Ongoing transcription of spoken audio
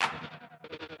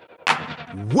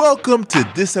Welcome to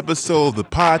this episode of the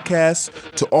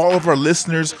podcast. To all of our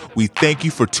listeners, we thank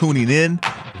you for tuning in.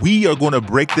 We are going to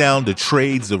break down the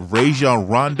trades of Rajon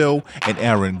Rondo and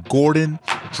Aaron Gordon.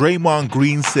 Draymond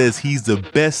Green says he's the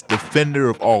best defender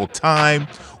of all time.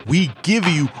 We give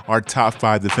you our top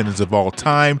 5 defenders of all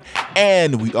time,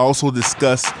 and we also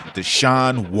discuss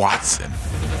Deshaun Watson.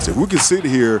 So we can sit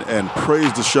here and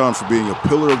praise Deshaun for being a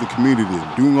pillar of the community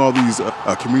and doing all these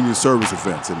community service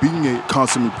events and being a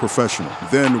consummate professional.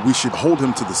 Then we should hold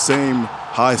him to the same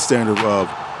high standard of,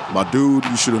 my dude,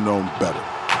 you should have known better.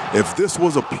 If this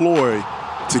was a ploy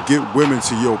to get women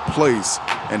to your place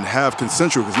and have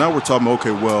consensual, because now we're talking,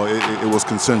 okay, well, it was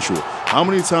consensual. How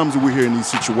many times do we hear in these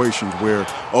situations where,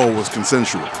 it was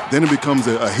consensual? Then it becomes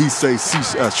a he say,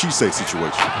 she say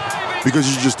situation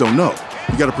because you just don't know.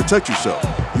 You got to protect yourself.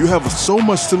 You have so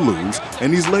much to lose,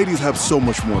 and these ladies have so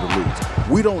much more to lose.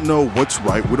 We don't know what's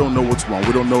right. We don't know what's wrong.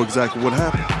 We don't know exactly what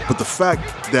happened. But the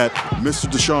fact that Mr.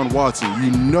 Deshaun Watson,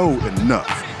 you know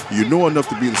enough. You know enough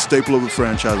to be the staple of the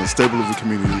franchise and staple of the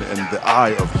community and the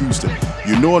eye of Houston.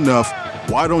 You know enough.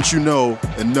 Why don't you know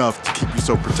enough to keep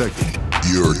yourself protected?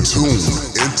 You're tuned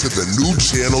into the New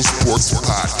Channel Sports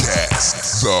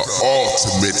Podcast, the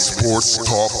ultimate sports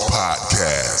talk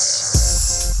podcast.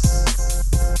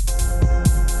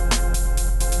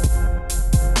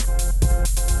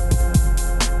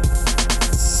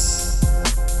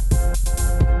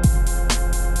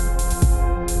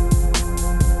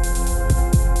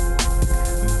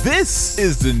 This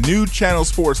is the New Channel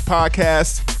Sports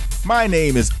Podcast. My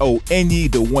name is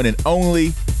Onye, the one and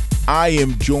only. I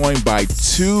am joined by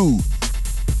 2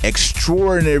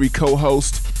 extraordinary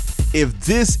co-hosts. If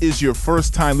this is your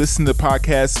first time listening to the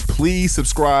podcast, please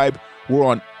subscribe. We're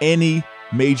on any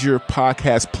major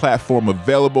podcast platform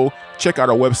available. Check out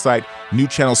our website,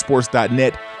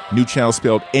 newchannelsports.net. New Channel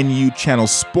spelled NU Channel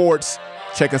Sports.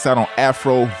 Check us out on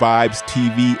Afro Vibes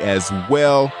TV as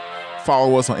well.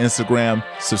 Follow us on Instagram.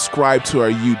 Subscribe to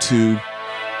our YouTube.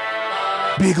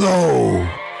 Big Low,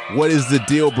 what is the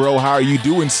deal, bro? How are you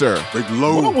doing, sir? Big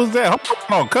Low. What was that?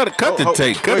 Hold on, cut the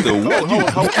tape. Cut the what?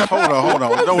 Hold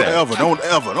on. Don't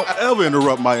ever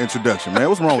interrupt my introduction, man.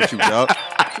 What's wrong with you, dog?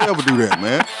 Don't ever do that,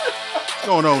 man. What's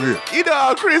going on here? You know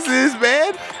how Chris is,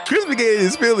 man. Chris be getting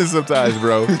his feelings sometimes,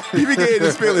 bro. He be getting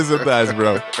his feelings sometimes,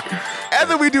 bro.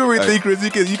 After we do everything, Chris,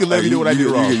 you can let me know what I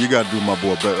do wrong. You got to do my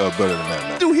boy better than that,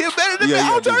 man. Do him better than that.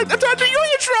 I'm trying to do your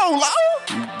intro, Low.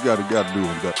 You got to do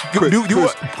him better.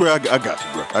 Chris, I got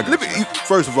you, bro. I got you.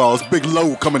 First of all, it's Big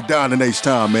Low coming down in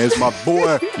H-Town, man. It's my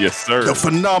boy. Yes, sir. The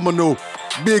phenomenal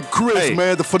Big Chris,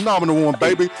 man. The phenomenal one,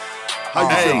 baby. How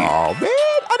you feeling? Oh, man.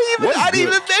 I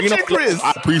didn't even mention Chris.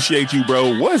 I appreciate you,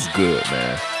 bro. What's good,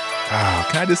 man?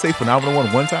 Can I just say phenomenal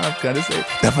one time? Can I just say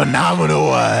the phenomenal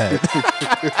one?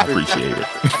 I appreciate it.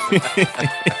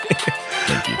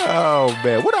 Thank you. Oh,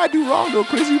 man. What did I do wrong, though,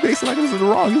 Chris? You made it like this is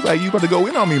wrong. He's like, you about to go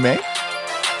in on me, man.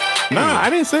 Nah, I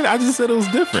didn't say that. I just said it was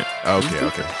different. Okay.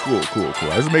 Cool.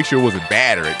 I just make sure it wasn't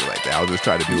bad or anything like that. I was just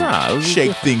trying to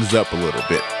shake things up a little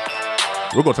bit.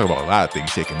 We're going to talk about a lot of things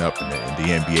shaking up in the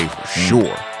NBA for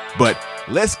sure. But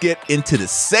let's get into the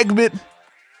segment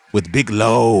with Big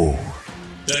Low.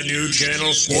 The New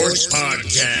Channel Sports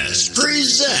Podcast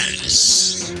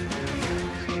presents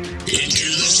Into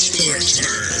the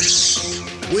Sportsverse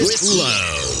with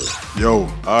Low. Yo,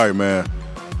 all right, man.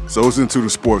 So it's Into the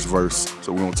Sportsverse.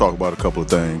 So we're going to talk about a couple of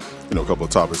things, a couple of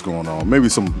topics going on. Maybe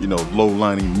some,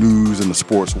 low-lining news in the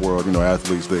sports world.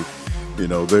 Athletes, they're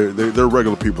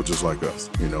regular people just like us.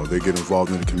 They get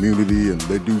involved in the community and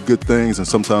they do good things, and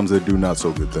sometimes they do not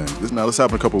so good things. This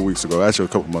happened a couple of weeks ago, actually a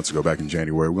couple of months ago, back in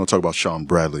January. We're going to talk about Shawn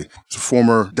Bradley. He's a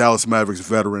former Dallas Mavericks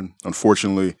veteran.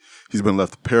 Unfortunately, he's been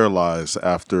left paralyzed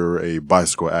after a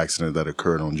bicycle accident that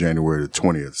occurred on January the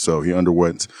 20th. So he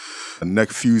underwent a neck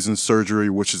fusion surgery,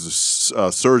 which is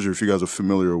a surgery, if you guys are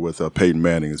familiar with Peyton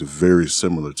Manning, is very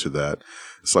similar to that.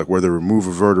 It's like where they remove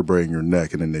a vertebrae in your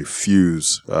neck and then they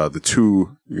fuse the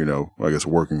two,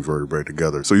 working vertebrae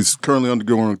together. So he's currently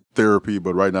undergoing therapy,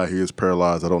 but right now he is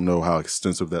paralyzed. I don't know how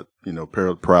extensive that,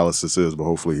 paralysis is, but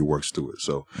hopefully he works through it.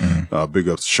 So big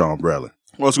up to Shawn Bradley.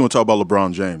 We're also going to talk about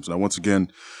LeBron James. Now, once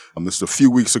again, this is a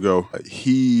few weeks ago,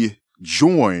 he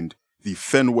joined the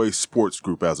Fenway Sports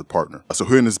Group as a partner. So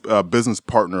he and his business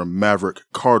partner, Maverick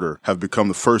Carter, have become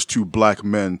the first 2 black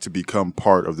men to become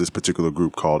part of this particular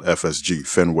group called FSG,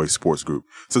 Fenway Sports Group.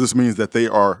 So this means that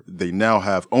they now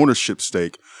have ownership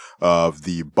stake of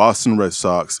the Boston Red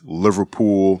Sox,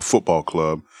 Liverpool Football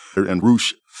Club, and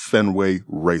Rouge Fenway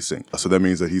Racing. So that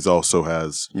means that he's also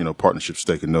has, partnership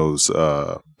stake in those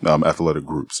athletic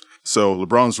groups. So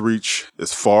LeBron's reach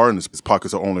is far and his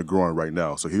pockets are only growing right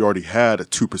now. So he already had a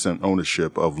 2%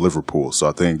 ownership of Liverpool. So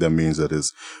I think that means that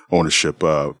his ownership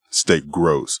stake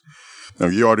grows. Now,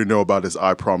 you already know about this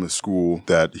I Promise school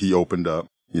that he opened up.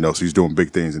 So he's doing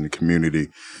big things in the community.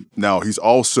 Now, he's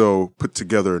also put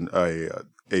together a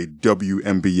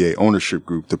WNBA ownership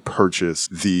group to purchase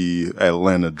the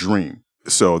Atlanta Dream.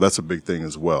 So that's a big thing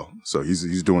as well. So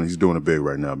he's doing it big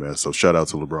right now, man. So shout out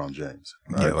to LeBron James.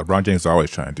 Yeah, right? LeBron James is always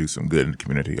trying to do some good in the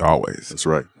community, always. That's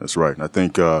right. And I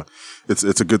think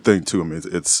it's a good thing too. I mean,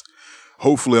 it's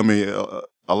hopefully,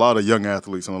 a lot of young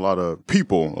athletes and a lot of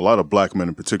people, a lot of black men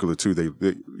in particular too, they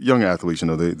young athletes,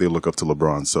 they look up to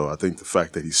LeBron. So I think the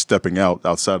fact that he's stepping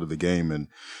outside of the game and,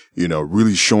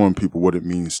 really showing people what it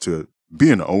means to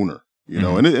be an owner,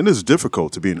 and it's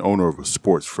difficult to be an owner of a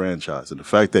sports franchise. And the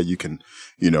fact that you can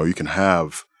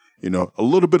have, a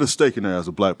little bit of stake in there as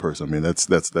a black person. I mean,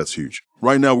 that's huge.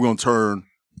 Right now we're going to turn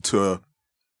to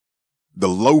the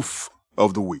loaf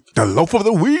of the week. The loaf of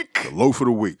the week. The loaf of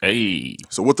the week. Hey.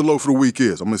 So what the loaf of the week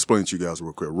is, I'm going to explain to you guys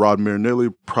real quick. Rod Marinelli,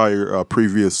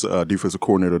 previous defensive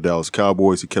coordinator of Dallas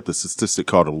Cowboys, he kept a statistic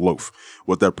called a loaf.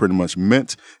 What that pretty much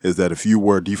meant is that if you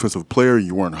were a defensive player and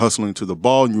you weren't hustling to the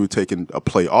ball and you were taking a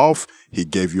play off, he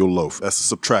gave you a loaf. That's a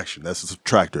subtraction. That's a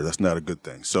subtractor. That's not a good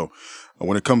thing. So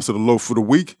when it comes to the loaf of the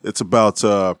week, it's about,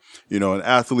 an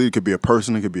athlete. It could be a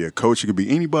person. It could be a coach. It could be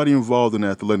anybody involved in the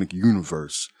athletic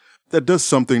universe that does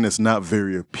something that's not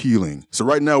very appealing. So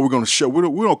right now we're going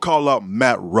to call out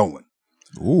Matt Rowan.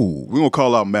 Ooh. We're going to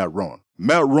call out Matt Rowan.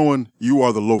 Matt Rowan, you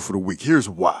are the loaf of the week. Here's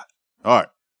why. All right.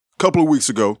 A couple of weeks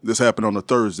ago, this happened on a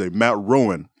Thursday. Matt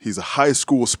Rowan, he's a high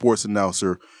school sports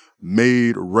announcer,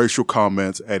 made racial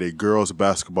comments at a girls'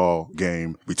 basketball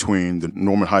game between the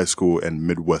Norman High School and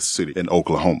Midwest City in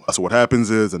Oklahoma. So what happens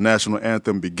is the national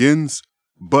anthem begins,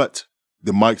 but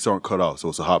the mics aren't cut off, so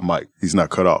it's a hot mic. He's not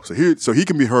cut off. So he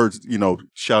can be heard,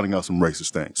 shouting out some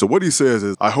racist things. So what he says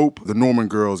is, I hope the Norman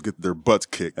girls get their butts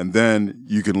kicked, and then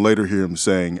you can later hear him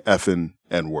saying effing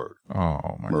N-word.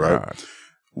 Oh, my right? God.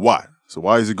 Why? So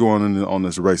why is he going on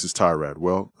this racist tirade?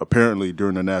 Well, apparently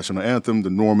during the national anthem, the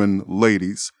Norman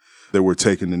ladies, they were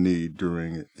taking the knee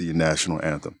during the national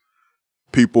anthem.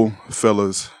 People,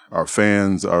 fellas, our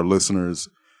fans, our listeners,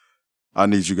 I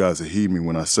need you guys to heed me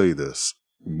when I say this.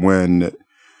 When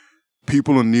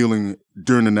people are kneeling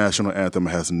during the national anthem,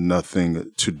 it has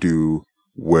nothing to do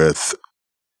with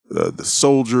the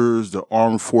soldiers, the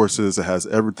armed forces. It has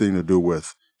everything to do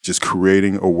with just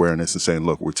creating awareness and saying,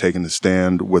 look, we're taking a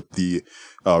stand with the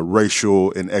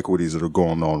racial inequities that are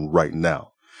going on right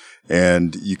now.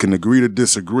 And you can agree to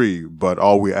disagree, but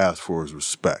all we ask for is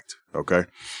respect. Okay.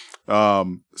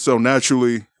 So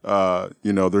naturally,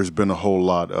 there's been a whole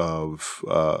lot of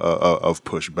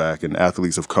pushback, and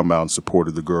athletes have come out and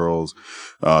supported the girls.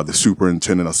 The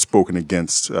superintendent has spoken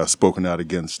out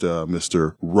against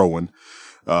Mr. Rowan.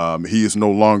 He is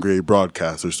no longer a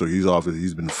broadcaster, so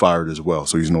he's been fired as well.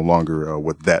 So he's no longer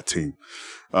with that team.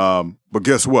 But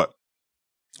guess what?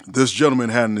 This gentleman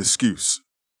had an excuse.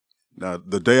 Now,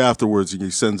 the day afterwards, he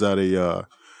sends out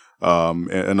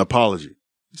an apology,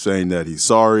 saying that he's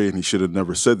sorry and he should have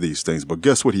never said these things. But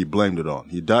guess what he blamed it on?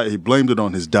 He blamed it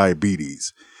on his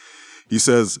diabetes. He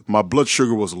says, my blood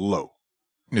sugar was low.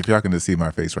 If y'all can just see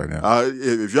my face right now.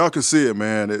 If y'all can see it,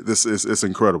 man, it's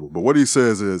incredible. But what he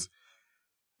says is,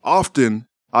 often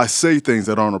I say things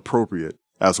that aren't appropriate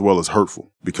as well as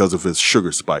hurtful because of his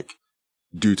sugar spike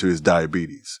due to his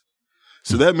diabetes.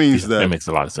 So that means that makes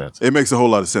a lot of sense. It makes a whole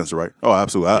lot of sense, right? Oh,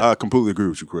 absolutely. I completely agree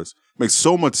with you, Chris. It makes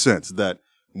so much sense that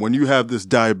when you have this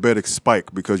diabetic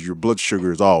spike because your blood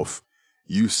sugar is off,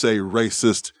 you say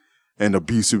racist and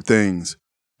abusive things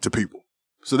to people.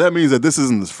 So that means that this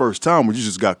isn't the first time when you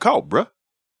just got caught, bruh.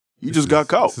 You just got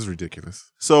caught. This is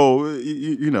ridiculous. So,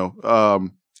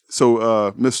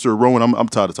 Mr. Rowan, I'm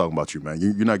tired of talking about you, man.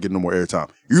 You're not getting no more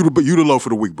airtime. You the low for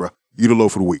the week, bruh. You the low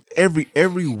for the week.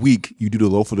 Every week you do the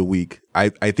low for the week, I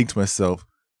think to myself,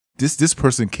 this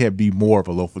person can't be more of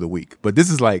a low for the week. But this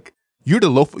is like, you're the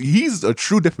loaf. He's a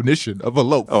true definition of a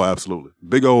loaf. Oh, absolutely.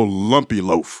 Big old lumpy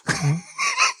loaf.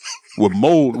 With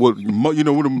mold,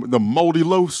 the moldy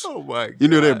loaves. Oh my God. You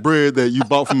know that bread that you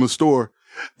bought from the store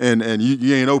and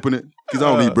you ain't open it? Because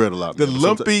I don't eat bread a lot. The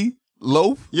lumpy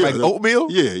loaf? Yeah, like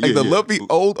oatmeal? Yeah. Like the lumpy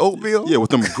old oatmeal? Yeah,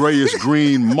 with them grayish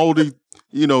green moldy,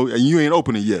 and you ain't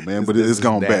open it yet, man, but it's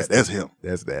gone bad. That's him.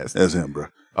 That's nasty. That's him, bro.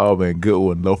 Oh man, good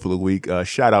one. Loaf of the week.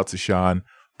 Shout out to Sean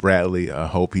Bradley.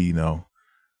 Hope he,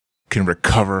 can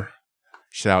recover.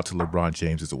 Shout out to LeBron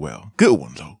James as well. Good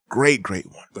one, though. Great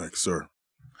one. Thanks, sir.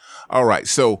 All right,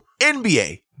 so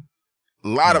NBA. A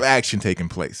lot of action taking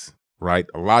place, right?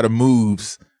 A lot of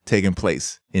moves taking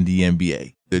place in the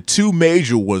NBA. The two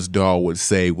major ones, dog, would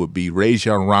say would be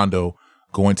Rajon Rondo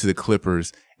going to the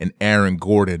Clippers and Aaron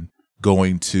Gordon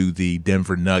going to the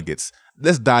Denver Nuggets.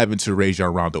 Let's dive into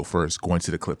Rajon Rondo first, going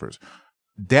to the Clippers.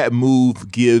 That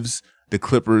move gives the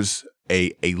Clippers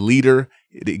a leader.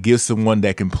 It gives someone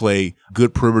that can play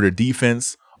good perimeter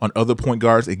defense on other point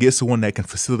guards. It gives someone that can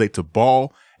facilitate the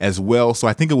ball as well. So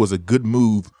I think it was a good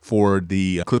move for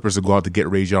the Clippers to go out to get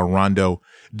Rajon Rondo.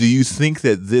 Do you think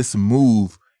that this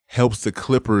move helps the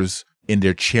Clippers in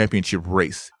their championship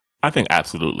race? I think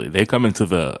absolutely. They come into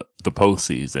the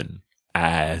postseason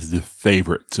as the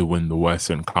favorite to win the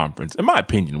Western Conference, in my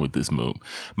opinion, with this move.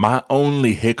 My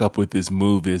only hiccup with this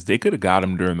move is they could have got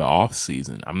him during the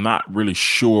offseason. I'm not really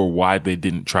sure why they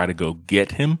didn't try to go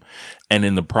get him. And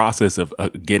in the process of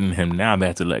getting him now, they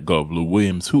had to let go of Lou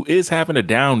Williams, who is having a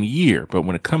down year. But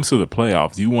when it comes to the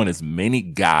playoffs, you want as many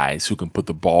guys who can put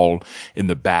the ball in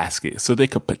the basket. So they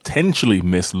could potentially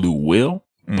miss Lou Will.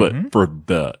 But for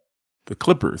the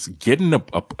Clippers, getting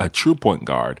a true point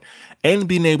guard and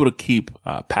being able to keep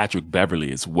Patrick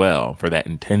Beverley as well for that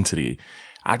intensity,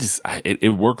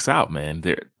 it works out, man.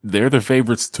 They're the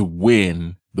favorites to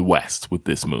win the West with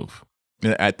this move.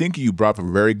 And I think you brought up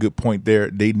a very good point there.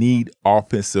 They need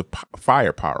offensive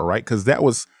firepower, right? Because that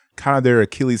was kind of their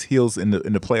Achilles heels in the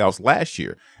playoffs last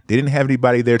year. They didn't have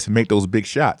anybody there to make those big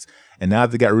shots. And now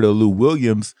they got rid of Lou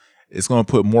Williams, it's going to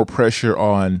put more pressure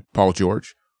on Paul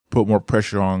George, put more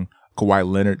pressure on Kawhi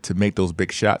Leonard to make those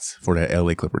big shots for that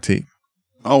LA Clipper team.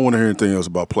 I don't want to hear anything else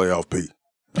about playoff P.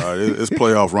 It's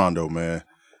playoff Rondo, man.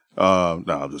 No,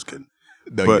 I'm just kidding.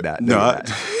 No, you're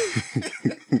not.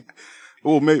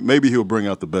 Well, maybe he'll bring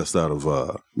out the best out of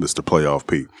Mr. Playoff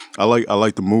P. I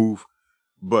like the move,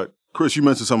 but Chris, you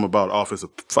mentioned something about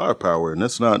offensive firepower, and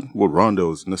that's not what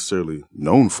Rondo is necessarily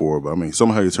known for. But I mean,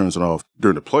 somehow he turns it off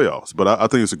during the playoffs. But I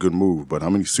think it's a good move. But how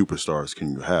many superstars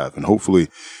can you have? And hopefully,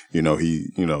 he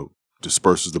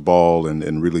disperses the ball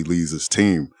and really leads his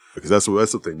team, because that's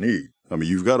what they need. I mean,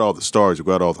 you've got all the stars, you've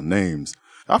got all the names.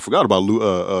 I forgot about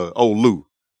Lou.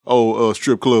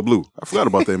 Strip Club Lou. I forgot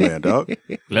about that man, dog.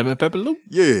 Lemon Pepper Lou?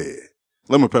 Yeah.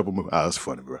 Lemon Pepper move. That's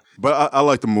funny, bro. But I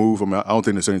like the move. I mean, I don't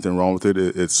think there's anything wrong with it.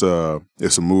 It's a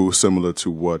move similar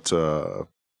to what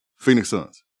Phoenix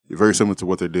Suns. Very similar to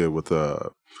what they did with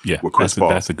Chris Paul.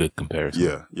 That's a good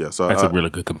comparison. Yeah. So that's a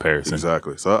really good comparison.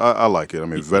 Exactly. So I like it. I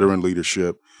mean, veteran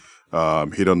leadership.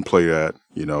 He doesn't play that.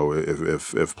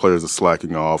 If players are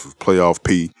slacking off, if playoff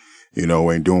P,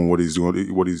 ain't doing what he's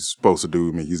supposed to do.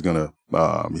 I mean, he's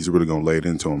really gonna lay it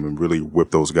into him and really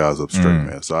whip those guys up straight,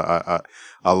 man. So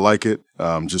I like it,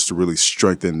 just to really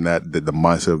strengthen the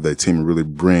mindset of that team and really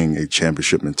bring a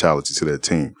championship mentality to that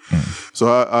team. So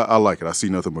I like it. I see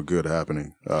nothing but good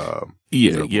happening.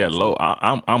 Lo,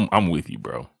 I'm with you,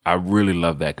 bro. I really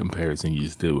love that comparison you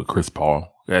just did with Chris Paul.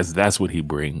 That's what he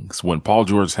brings. When Paul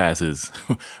George's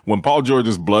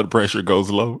blood pressure goes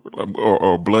low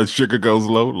or blood sugar goes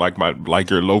low, like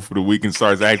your low for the week, and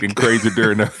starts acting crazy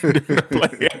during the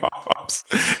playoffs,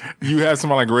 you have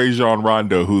someone like Rajon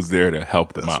Rondo who's there to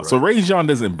help them out. Right. So Rajon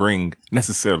doesn't bring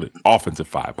necessarily offensive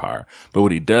firepower, but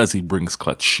what he does, he brings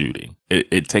clutch shooting.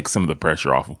 It takes some of the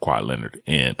pressure off of Kawhi Leonard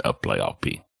and a playoff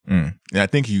P. And I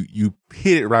think you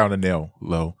hit it right on the nail,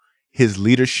 Lo. His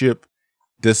leadership,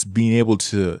 just being able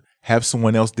to have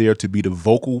someone else there to be the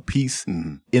vocal piece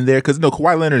in there. Because,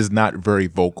 Kawhi Leonard is not very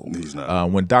vocal. He's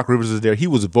not. When Doc Rivers was there, he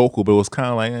was vocal, but it was kind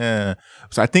of like, eh.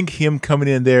 So I think him coming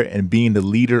in there and being the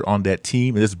leader on that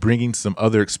team and just bringing some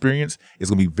other experience is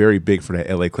going to be very big for that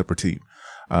LA Clipper team.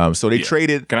 So they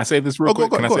traded. Can I say this real quick?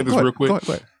 Go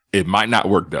ahead. It might not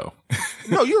work, though.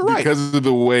 No, you're right. Because of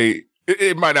the way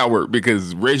it might not work,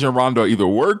 because Rajon Rondo either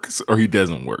works or he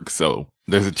doesn't work. So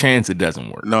there's a chance it doesn't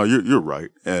work. No, you're right.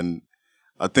 And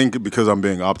I think because I'm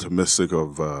being optimistic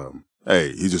of,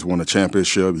 he just won a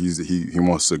championship. He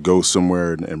wants to go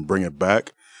somewhere and bring it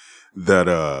back. That,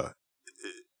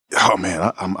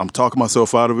 I'm talking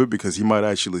myself out of it, because he might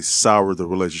actually sour the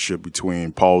relationship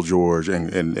between Paul George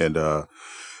and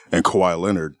Kawhi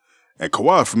Leonard. And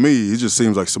Kawhi, for me, he just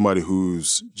seems like somebody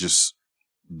who's just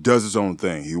does his own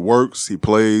thing. He works, he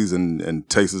plays, and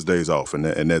takes his days off, and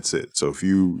that's it. So if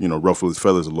you ruffle his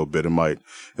feathers a little bit, it might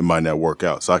not work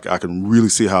out. So I can really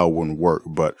see how it wouldn't work.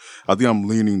 But I think I'm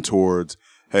leaning towards,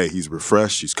 hey, he's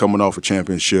refreshed. He's coming off a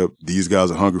championship. These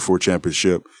guys are hungry for a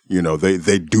championship.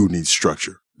 They do need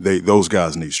structure. Those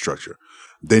guys need structure.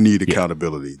 They need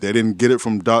accountability. They didn't get it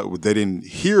from Doc. They didn't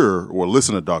hear or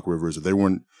listen to Doc Rivers. They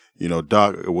weren't,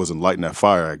 Doc wasn't lighting that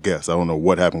fire, I guess. I don't know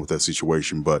what happened with that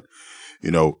situation, but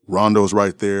Rondo's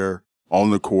right there. on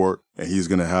the court, and he's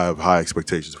going to have high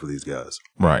expectations for these guys.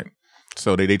 Right.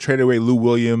 So they traded away Lou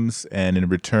Williams, and in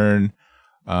return,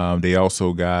 they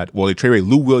also got, they traded away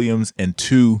Lou Williams and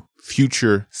 2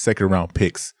 future second-round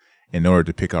picks in order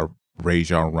to pick up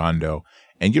Rajon Rondo.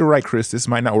 And you're right, Chris, this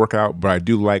might not work out, but I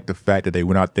do like the fact that they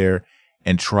went out there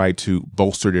and tried to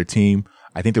bolster their team.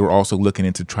 I think they were also looking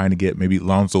into trying to get maybe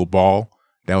Lonzo Ball.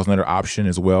 That was another option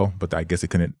as well, but I guess they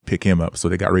couldn't pick him up. So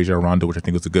they got Rajon Rondo, which I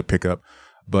think was a good pickup.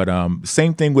 But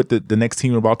same thing with the next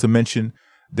team we're about to mention,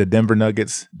 the Denver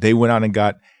Nuggets. They went out and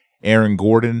got Aaron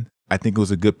Gordon. I think it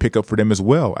was a good pickup for them as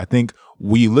well. I think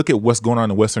when you look at what's going on in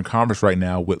the Western Conference right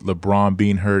now with LeBron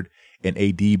being hurt and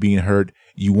AD being hurt,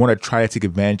 you want to try to take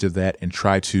advantage of that and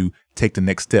try to take the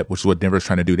next step, which is what Denver's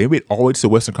trying to do. They made all the way to the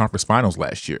Western Conference Finals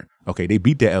last year. Okay, they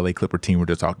beat that LA Clipper team we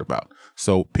just talked about.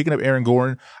 So picking up Aaron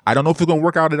Gordon, I don't know if it's going to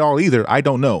work out at all either. I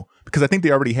don't know, because I think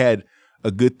they already had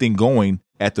a good thing going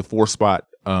at the 4th spot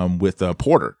with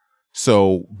Porter.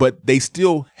 So, but they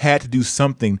still had to do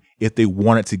something if they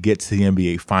wanted to get to the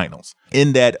NBA Finals.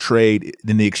 In that trade,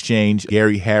 in the exchange,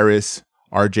 Gary Harris,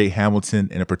 RJ Hamilton,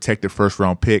 and a protected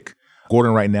first-round pick.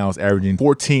 Gordon right now is averaging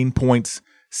 14 points,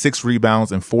 6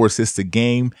 rebounds, and 4 assists a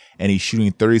game, and he's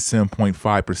shooting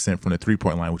 37.5% from the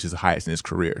three-point line, which is the highest in his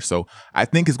career. So I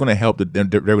think it's going to help the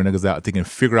Denver Nuggets out if they can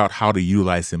figure out how to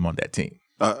utilize him on that team.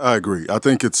 I agree. I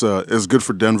think it's good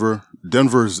for Denver.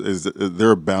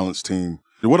 They're a balanced team.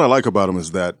 What I like about them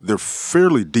is that they're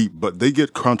fairly deep, but they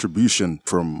get contribution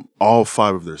from all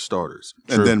 5 of their starters.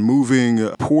 True. And then moving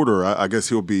Porter, I guess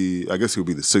he'll be the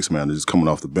 6th man just coming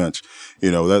off the bench.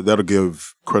 That'll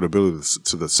give credibility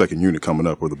to the second unit coming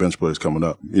up, or the bench players coming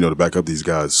up, to back up these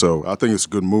guys. So I think it's a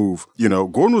good move.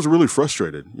 Gordon was really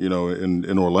frustrated,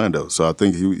 in Orlando. So I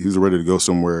think he's ready to go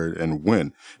somewhere and win.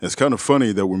 And it's kind of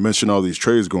funny that we mention all these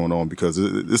trades going on, because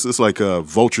it's like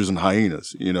vultures and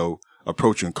hyenas,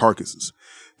 approaching carcasses.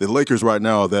 The Lakers right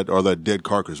now are that dead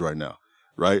carcass right now,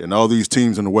 right? And all these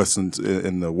teams in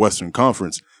the Western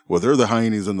Conference, well, they're the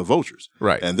hyenas and the vultures,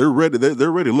 right? And they're ready.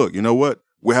 They're ready. Look, you know what?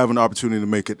 We have an opportunity to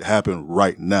make it happen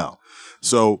right now.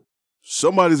 So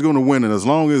somebody's going to win, and as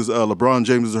long as LeBron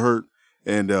James is hurt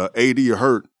and AD are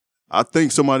hurt, I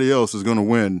think somebody else is going to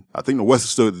win. I think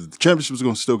the championship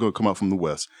is still going to come out from the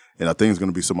West, and I think it's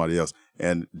going to be somebody else.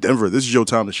 And Denver, this is your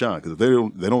time to shine, because if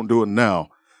they don't do it now,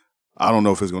 I don't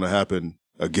know if it's going to happen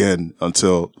again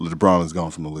until LeBron is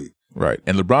gone from the league. Right.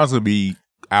 And LeBron's going to be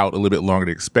out a little bit longer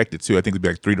than expected, too. I think it'll be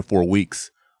like 3 to 4 weeks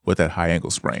with that high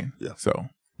ankle sprain. Yeah. So,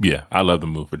 yeah, I love the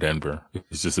move for Denver.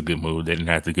 It's just a good move. They didn't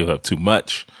have to give up too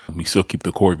much. You still keep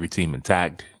the core of your team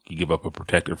intact. You give up a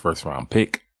protected first-round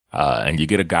pick, and you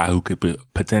get a guy who could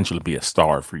potentially be a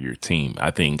star for your team. I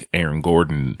think Aaron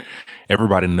Gordon,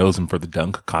 everybody knows him for the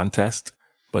dunk contest,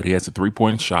 but he has a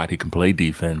 3-point shot. He can play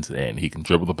defense, and he can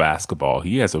dribble the basketball.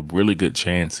 He has a really good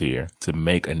chance here to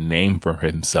make a name for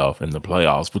himself in the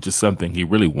playoffs, which is something he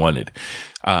really wanted.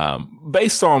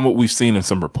 Based on what we've seen in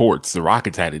some reports, the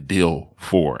Rockets had a deal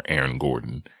for Aaron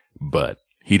Gordon, but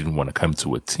he didn't want to come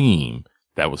to a team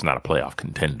that was not a playoff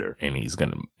contender, and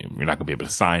you're not gonna be able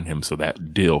to sign him, so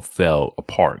that deal fell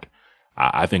apart.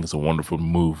 I think it's a wonderful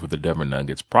move for the Denver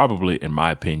Nuggets. Probably, in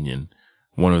my opinion,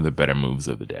 one of the better moves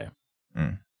of the day.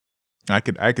 I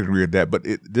could agree with that, but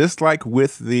just like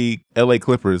with the LA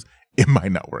Clippers, it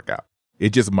might not work out. It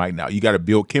just might not. You got to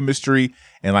build chemistry,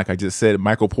 and like I just said,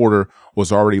 Michael Porter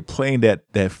was already playing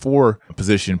that 4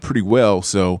 position pretty well,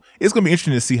 so it's going to be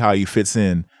interesting to see how he fits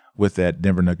in with that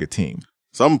Denver Nugget team.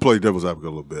 So I'm going to play devil's advocate a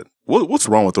little bit. What's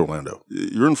wrong with Orlando?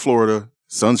 You're in Florida,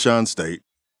 Sunshine State,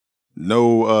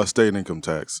 no state income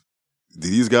tax. Do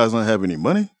these guys not have any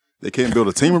money? They can't build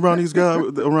a team around this guy.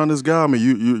 I mean,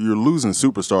 you're losing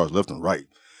superstars left and right,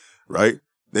 right?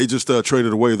 They just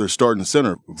traded away their starting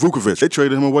center, Vukovic. They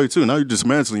traded him away too. Now you're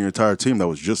dismantling your entire team that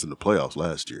was just in the playoffs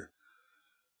last year.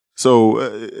 So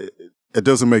it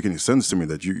doesn't make any sense to me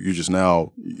that you're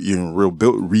in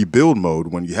rebuild mode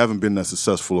when you haven't been that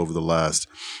successful over the last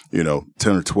 10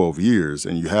 or 12 years,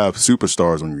 and you have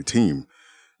superstars on your team.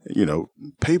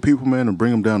 Pay people, man, and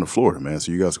bring them down to Florida, man,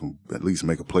 so you guys can at least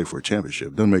make a play for a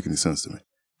championship. Doesn't make any sense to me.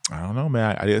 I don't know,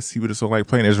 man. I just see what it's so like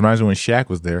playing. It reminds me when Shaq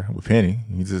was there with Penny.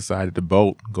 He decided to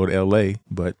bolt, go to L.A.,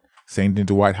 but same thing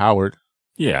to Dwight Howard.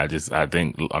 Yeah,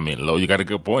 Lo, you got a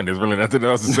good point. There's really nothing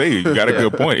else to say. You got a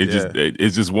good point.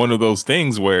 It's just one of those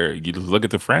things where you just look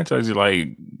at the franchise, you're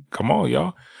like, come on,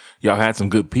 y'all. Y'all had some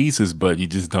good pieces, but you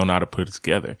just don't know how to put it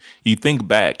together. You think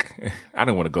back, I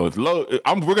don't want to go.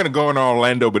 We're going to go in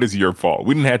Orlando, but it's your fault.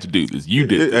 We didn't have to do this. You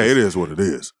did this. It is what it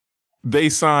is. They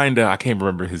signed, I can't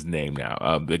remember his name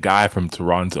now, the guy from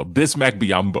Toronto, Bismack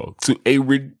Biyombo, to a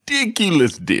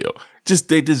ridiculous deal.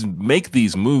 They just make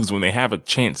these moves when they have a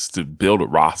chance to build a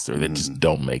roster that just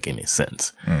don't make any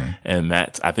sense. And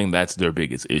I think that's their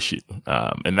biggest issue.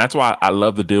 And that's why I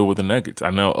love the deal with the Nuggets. I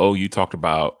know, you talked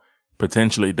about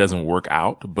potentially it doesn't work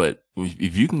out, but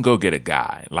if you can go get a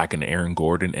guy like an Aaron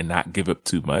Gordon and not give up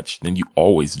too much, then you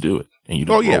always do it and you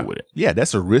don't roll with it. Yeah,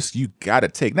 that's a risk you got to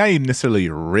take. Not even necessarily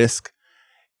a risk,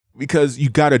 because you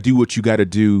got to do what you got to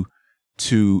do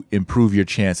to improve your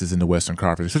chances in the Western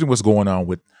Conference, especially what's going on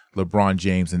with LeBron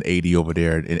James and AD over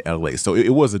there in LA. So it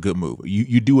was a good move.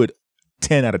 You do it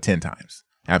 10 out of 10 times.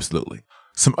 Absolutely.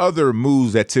 Some other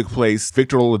moves that took place,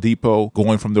 Victor Oladipo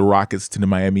going from the Rockets to the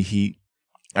Miami Heat.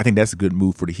 I think that's a good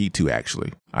move for the Heat too,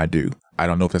 actually. I do. I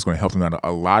don't know if that's going to help them out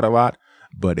a lot,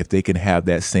 but if they can have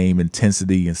that same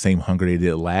intensity and same hunger they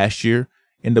did last year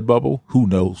in the bubble, who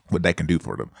knows what that can do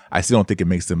for them. I still don't think it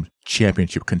makes them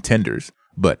championship contenders,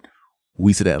 but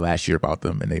we said that last year about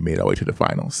them and they made our way to the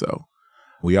finals. So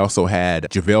we also had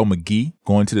JaVale McGee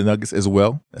going to the Nuggets as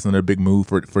well. That's another big move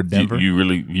for Denver. You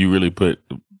really put.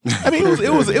 I mean,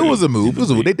 it was a move.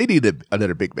 They needed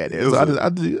another big man. So I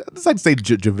just like to say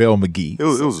JaVale McGee. It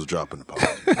was a drop in the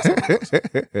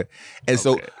ball. And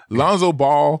so Lonzo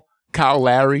Ball, Kyle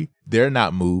Lowry, they're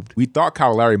not moved. We thought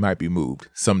Kyle Lowry might be moved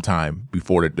sometime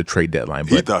before the trade deadline.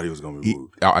 But he thought he was going to be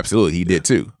moved. Absolutely, he did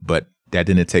too. But that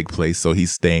didn't take place, so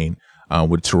he's staying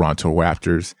with Toronto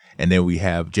Raptors. And then we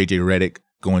have JJ Redick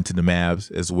going to the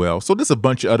Mavs as well. So there's a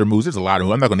bunch of other moves. There's a lot of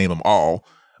moves. I'm not going to name them all,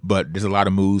 but there's a lot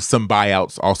of moves. Some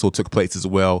buyouts also took place as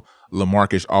well.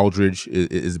 LaMarcus Aldridge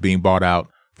is being bought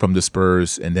out from the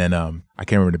Spurs. And then I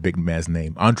can't remember the big man's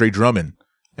name. Andre Drummond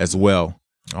as well.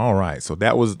 All right. So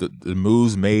that was the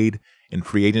moves made in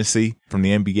free agency from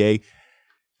the NBA.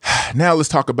 Now let's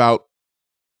talk about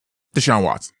Deshaun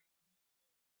Watson.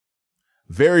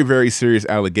 Very, very serious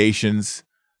allegations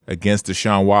against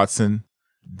Deshaun Watson.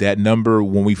 That number,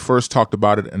 when we first talked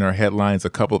about it in our headlines a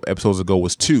couple of episodes ago,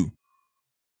 was 2.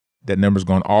 That number's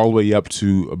gone all the way up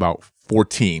to about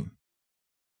 14.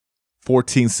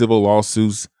 14 civil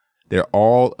lawsuits. They're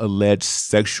all alleged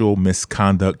sexual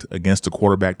misconduct against the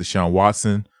quarterback, Deshaun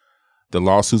Watson. The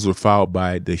lawsuits were filed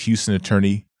by the Houston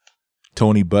attorney,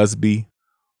 Tony Busby,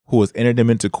 who has entered them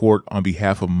into court on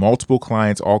behalf of multiple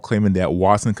clients, all claiming that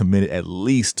Watson committed at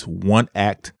least one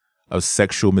act of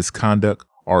sexual misconduct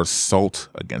or assault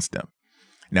against them.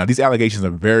 Now, these allegations are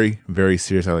very, very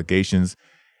serious allegations,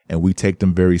 and we take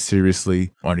them very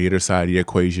seriously. On the other side of the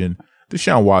equation,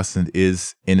 Deshaun Watson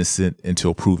is innocent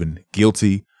until proven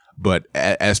guilty. But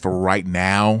as for right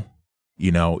now,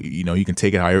 you can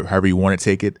take it however you want to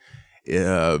take it.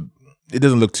 It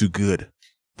doesn't look too good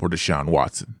for Deshaun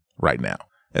Watson right now,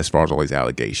 as far as all these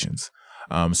allegations.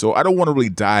 So I don't want to really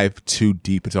dive too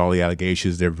deep into all the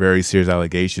allegations. They're very serious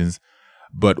allegations.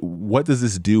 But what does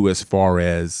this do as far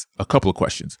as a couple of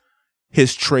questions?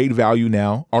 His trade value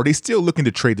now, are they still looking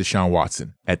to trade Deshaun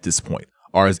Watson at this point?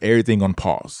 Or is everything on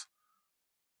pause?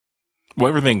 Well,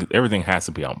 everything has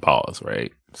to be on pause,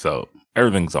 right? So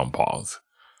everything's on pause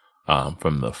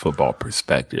from the football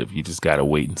perspective. You just got to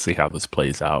wait and see how this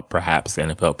plays out. Perhaps the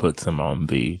NFL puts him on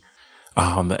the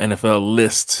NFL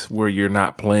list where you're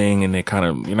not playing and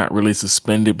you're not really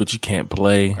suspended, but you can't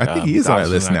play. I think he is on that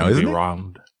list now, isn't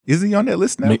he? Is he on that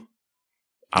list now?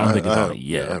 I don't think he's on it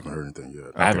yet. I haven't heard anything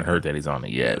yet. I haven't heard that he's on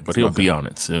it yet, but he'll be on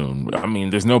it soon. I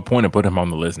mean, there's no point to put him on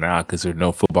the list now because there's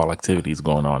no football activities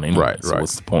going on anyway. Right. So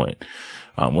what's the point?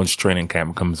 Once training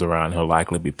camp comes around, he'll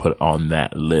likely be put on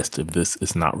that list if this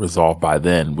is not resolved by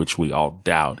then, which we all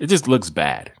doubt. It just looks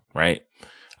bad, right?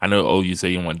 I know, you say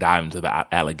you want to dive into the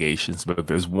allegations, but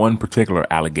there's one particular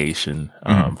allegation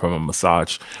from a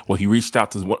massage. Well, he reached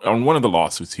out to, on one of the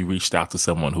lawsuits, he reached out to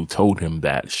someone who told him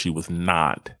that she was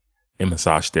not a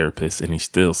massage therapist, and he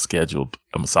still scheduled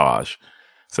a massage.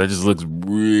 So it just looks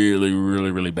really,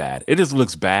 really, really bad. It just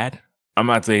looks bad. I'm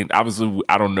not saying, obviously,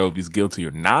 I don't know if he's guilty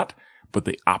or not, but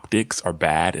the optics are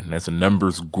bad. And as the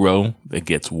numbers grow, it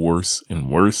gets worse and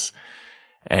worse.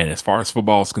 And as far as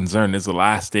football is concerned, it's the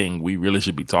last thing we really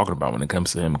should be talking about when it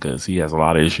comes to him because he has a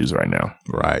lot of issues right now.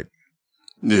 Right.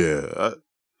 Yeah.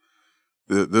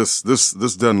 This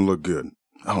doesn't look good.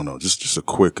 I don't know. Just a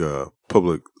quick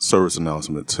public service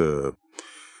announcement to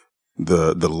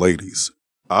the ladies.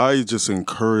 I just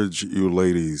encourage you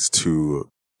ladies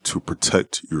to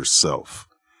protect yourself.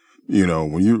 You know,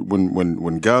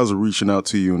 when guys are reaching out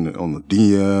to you on the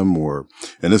DM or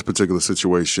in this particular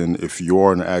situation, if you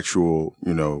are an actual,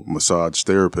 massage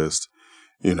therapist,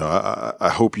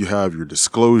 I hope you have your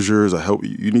disclosures. I hope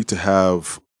you need to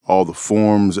have all the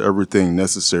forms, everything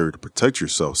necessary to protect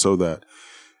yourself so that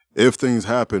if things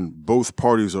happen, both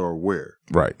parties are aware.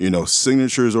 Right.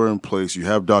 Signatures are in place. You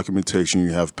have documentation.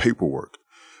 You have paperwork.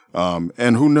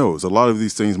 And who knows? A lot of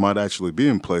these things might actually be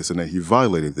in place and that he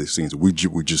violated these things. We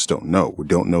just don't know. We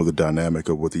don't know the dynamic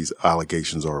of what these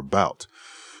allegations are about.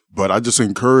 But I just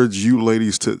encourage you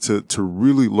ladies to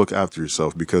really look after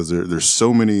yourself, because there's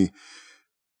so many.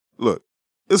 Look,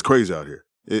 it's crazy out here.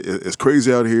 It's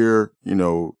crazy out here.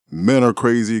 Men are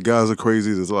crazy. Guys are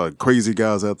crazy. There's a lot of crazy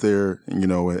guys out there,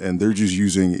 and they're just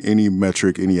using any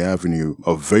metric, any avenue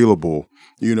available,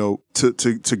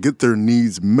 to get their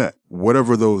needs met,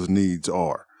 whatever those needs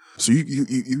are. So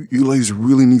you ladies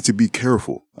really need to be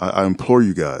careful. I implore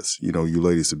you guys, you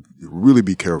ladies, to really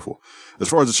be careful. As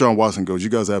far as Deshaun Watson goes,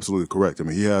 you guys are absolutely correct. I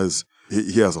mean, he has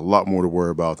a lot more to worry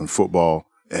about than football.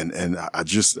 And I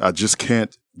just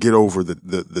can't get over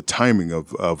the timing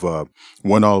of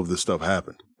when all of this stuff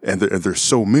happened. And there's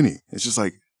so many. It's just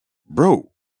like,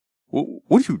 bro,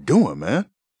 what are you doing, man?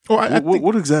 Well,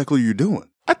 what exactly are you doing?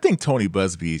 I think Tony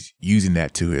Busby's using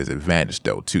that to his advantage,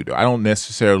 though. I don't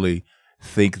necessarily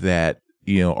think that,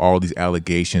 all these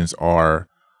allegations are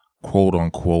quote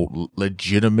unquote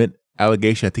legitimate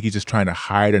allegation. I think he's just trying to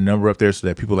hide a number up there so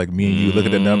that people like me and you look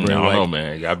at the number. I and don't know,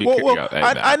 man. You gotta be careful.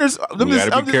 I understand. We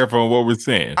gotta be careful on what we're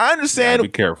saying. I understand. Be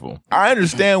careful. I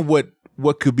understand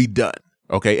what could be done.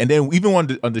 Okay, and then even on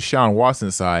Deshaun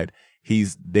Watson's side,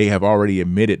 they have already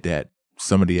admitted that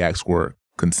some of the acts were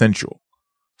consensual,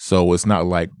 so it's not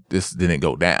like this didn't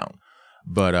go down.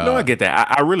 But no, I get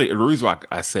that. I really, the reason why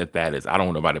I said that is I don't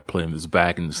want nobody playing this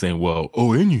back and saying, well,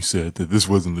 and you said that this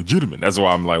wasn't legitimate. That's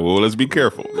why I'm like, well, let's be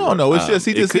careful. No, it's just,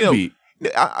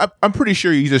 I'm pretty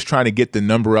sure he's just trying to get the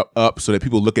number up so that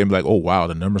people look at him like, oh, wow,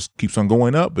 the numbers keeps on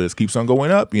going up, but it keeps on going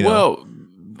up, Well,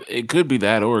 it could be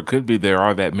that, or it could be there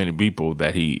are that many people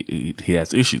that he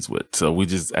has issues with. So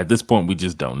at this point, we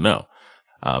just don't know.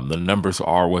 The numbers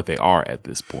are what they are at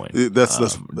this point.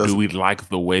 Do we like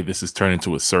the way this is turned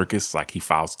into a circus? Like he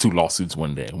files 2 lawsuits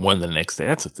one day and one the next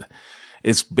day.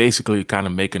 It's basically kind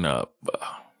of making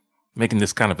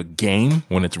this kind of a game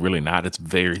when it's really not. It's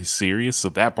very serious. So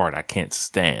that part I can't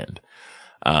stand.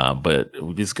 But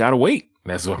we just gotta wait.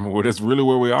 That's really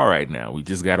where we are right now. We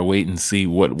just gotta wait and see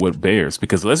what bears.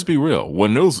 Because let's be real,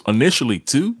 when those initially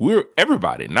 2,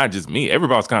 everybody, not just me.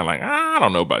 Everybody's kind of like, I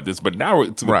don't know about this. But now we're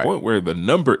to the point where the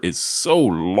number is so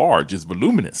large, it's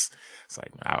voluminous. It's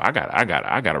like I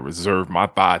gotta reserve my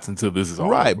thoughts until this is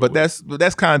all right. But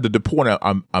that's kind of the point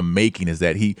I'm making is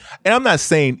that and I'm not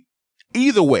saying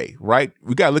either way, right?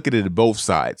 We gotta look at it at both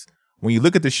sides. When you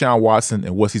look at Deshaun Watson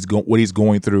and what he's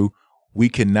going through, we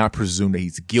cannot presume that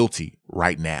he's guilty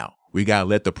right now. We got to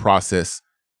let the process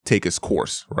take its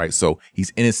course, right? So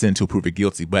he's innocent until proven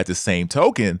guilty. But at the same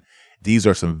token, these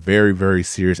are some very, very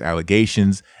serious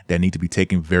allegations that need to be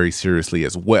taken very seriously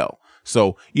as well.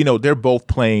 So, they're both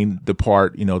playing the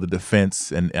part, the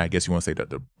defense, and I guess you want to say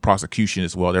that the prosecution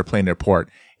as well. They're playing their part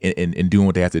in doing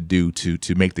what they have to do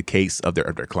to make the case of their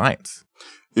clients.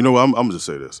 I'm going to just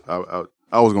say this. I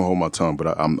was going to hold my tongue,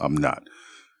 but I'm not.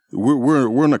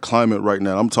 We're in a climate right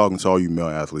now. I'm talking to all you male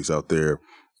athletes out there,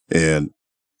 and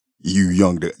you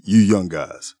young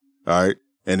guys, all right,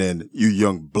 and then you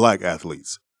young black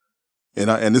athletes,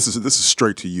 and this is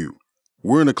straight to you.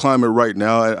 We're in a climate right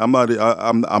now.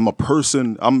 I'm a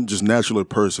person. I'm just naturally a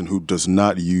person who does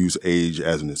not use age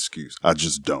as an excuse. I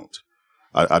just don't.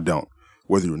 I don't.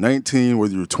 Whether you're 19,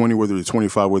 whether you're 20, whether you're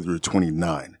 25, whether you're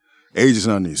 29, age is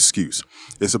not an excuse.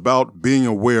 It's about being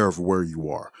aware of where you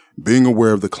are. Being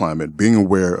aware of the climate, being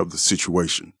aware of the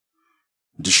situation.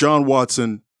 Deshaun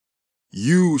Watson,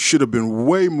 you should have been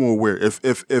way more aware.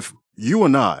 If you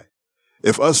and I,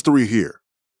 if us 3 here,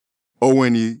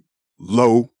 O-N-E,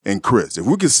 Low, and Chris, if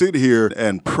we could sit here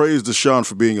and praise Deshaun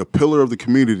for being a pillar of the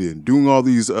community and doing all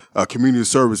these community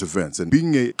service events and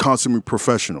being a consummate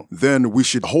professional, then we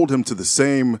should hold him to the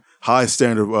same high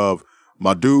standard of,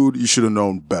 my dude, you should have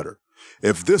known better.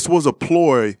 If this was a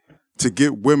ploy to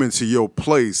get women to your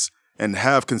place and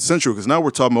have consensual, because now we're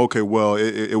talking, okay, well,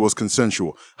 it was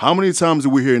consensual. How many times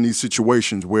do we hear in these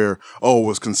situations where, it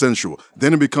was consensual?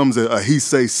 Then it becomes a he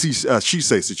say, she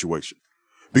say situation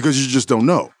because you just don't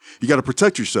know. You got to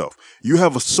protect yourself. You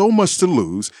have so much to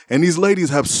lose, and these ladies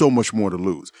have so much more to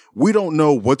lose. We don't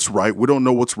know what's right. We don't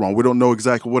know what's wrong. We don't know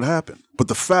exactly what happened. But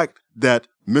the fact that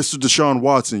Mr. Deshaun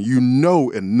Watson, you know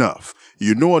enough.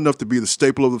 You know enough to be the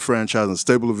staple of the franchise and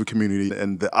staple of the community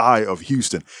and the eye of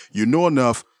Houston. You know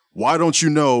enough. Why don't you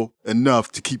know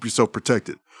enough to keep yourself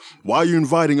protected? Why are you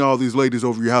inviting all these ladies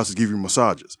over your house to give you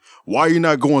massages? Why are you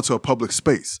not going to a public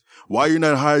space? Why are you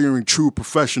not hiring true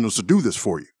professionals to do this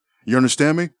for you? You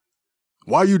understand me?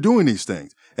 Why are you doing these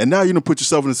things? And now you don't put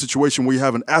yourself in a situation where you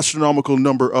have an astronomical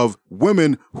number of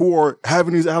women who are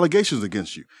having these allegations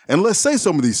against you. And let's say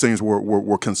some of these things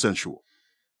were consensual.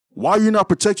 Why are you not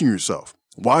protecting yourself?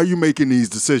 Why are you making these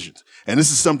decisions? And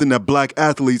this is something that black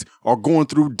athletes are going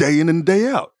through day in and day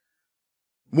out.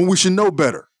 When we should know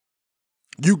better.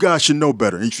 You guys should know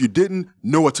better. And if you didn't,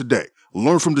 know it today.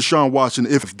 Learn from Deshaun Watson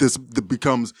if this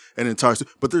becomes an entire...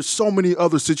 But there's so many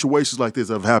other situations like this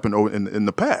that have happened in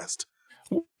the past.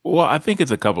 Well, I think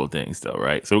it's a couple of things, though,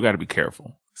 right? So we got to be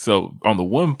careful. So on the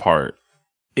one part,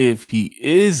 if he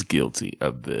is guilty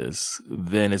of this,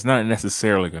 then it's not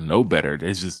necessarily going to know better.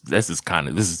 This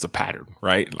is a pattern,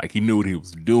 right? Like, he knew what he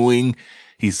was doing.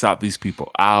 He sought these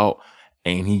people out,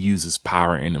 and he uses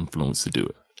power and influence to do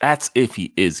it. That's if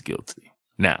he is guilty.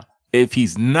 Now, if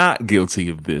he's not guilty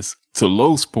of this, to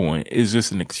Lowe's point, is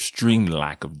just an extreme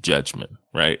lack of judgment,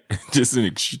 right? Just an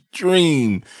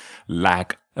extreme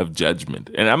lack of judgment.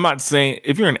 And I'm not saying,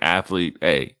 if you're an athlete,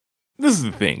 hey, this is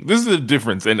the thing. This is the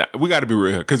difference. And we got to be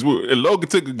real, because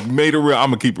Logan made it real. I'm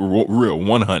going to keep it real,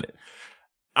 100.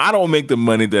 I don't make the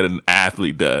money that an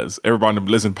athlete does. Everybody on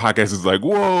the Listen podcast is like,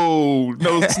 whoa,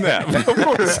 no snap. Of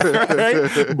course,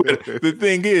 right? But the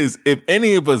thing is, if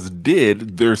any of us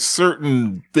did, there's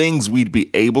certain things we'd be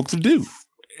able to do.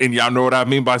 And y'all know what I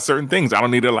mean by certain things. I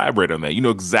don't need to elaborate on that. You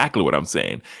know exactly what I'm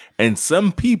saying. And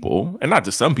some people, and not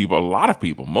just some people, a lot of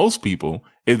people, most people,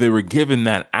 if they were given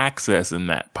that access and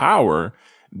that power,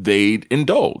 they'd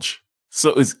indulge.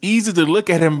 So it's easy to look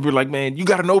at him and be like, man, you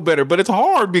got to know better. But it's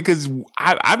hard because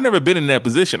I've never been in that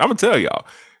position. I'm going to tell y'all,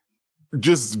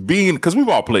 just being, because we've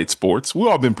all played sports. We've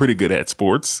all been pretty good at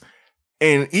sports.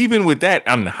 And even with that,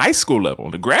 on the high school level,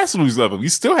 the grassroots level, you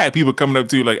still had people coming up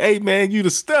to you like, hey, man, you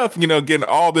the stuff, getting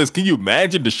all this. Can you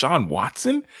imagine Deshaun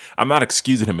Watson? I'm not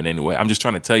excusing him in any way. I'm just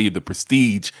trying to tell you the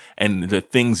prestige and the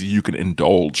things you can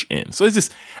indulge in. So it's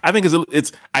just, I think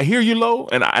it's I hear you, Lo,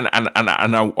 and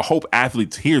I hope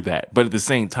athletes hear that. But at the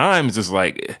same time, it's just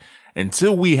like,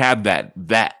 until we have that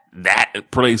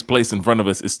place in front of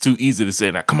us, it's too easy to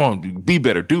say, now, come on, be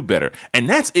better, do better. And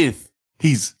that's if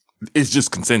it's just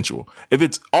consensual. If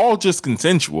it's all just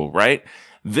consensual, right?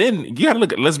 Then you got to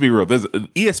look at, let's be real.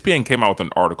 ESPN came out with an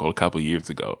article a couple of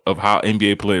years ago of how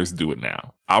NBA players do it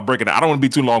now. I'll break it down. I don't want to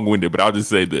be too long-winded, but I'll just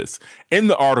say this. In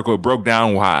the article, it broke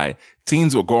down why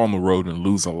teams will go on the road and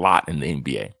lose a lot in the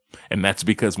NBA. And that's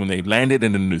because when they landed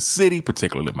in a new city,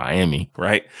 particularly Miami,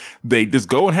 right, they just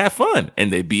go and have fun.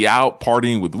 And they be out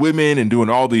partying with women and doing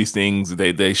all these things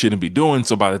they shouldn't be doing.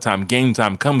 So by the time game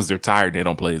time comes, they're tired. They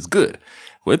don't play as good.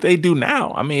 What they do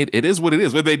now, I mean, it is what it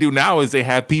is. What they do now is they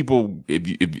have people,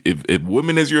 if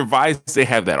women is your vice, they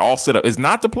have that all set up. It's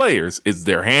not the players, it's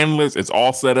their handlers. It's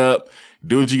all set up.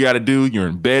 Do what you got to do. You're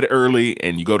in bed early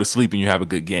and you go to sleep and you have a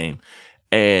good game.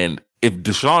 And if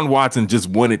Deshaun Watson just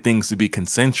wanted things to be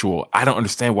consensual, I don't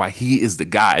understand why he is the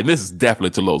guy. And this is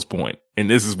definitely to Lowe's point. And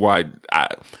this is why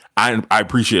I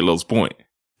appreciate Lowe's point.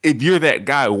 If you're that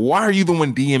guy, why are you the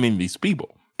one DMing these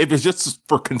people? If it's just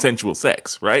for consensual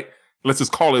sex, right? Let's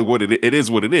just call it what it is.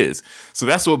 What it is. So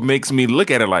that's what makes me look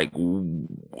at it like,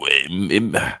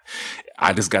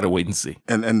 I just gotta wait and see.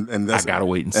 And that's, I gotta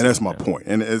wait and see. And that's my point.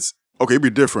 And it's okay. It'd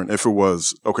be different if it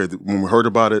was okay. When we heard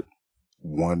about it,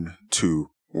 1,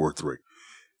 2, or 3.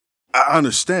 I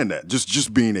understand that.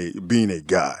 Just being a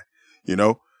guy,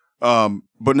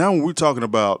 But now when we're talking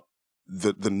about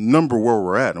the number where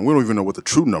we're at, and we don't even know what the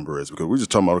true number is because we're just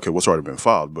talking about okay, what's already been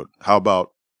filed. But how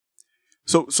about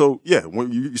So yeah,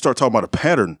 when you start talking about a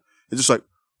pattern, it's just like,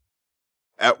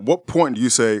 at what point do you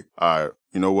say, all right,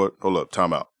 you know what? Hold up,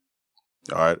 time out.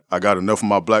 All right, I got enough of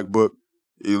my black book.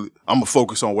 I'm going to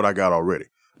focus on what I got already.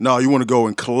 No, you want to go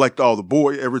and collect all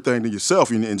the everything to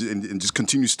yourself and just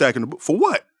continue stacking the book. For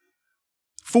what?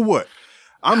 For what?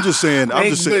 I'm just saying.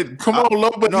 Come on,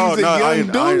 Lo, but he's a young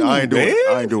dude. I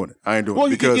ain't doing it.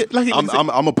 Because I'm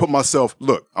going to put myself,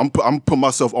 I'm putting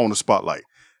myself on the spotlight.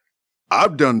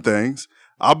 I've done things.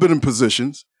 I've been in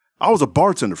positions. I was a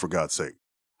bartender, for God's sake.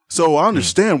 So I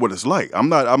understand what it's like. I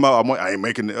ain't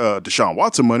making Deshaun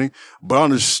Watson money, but I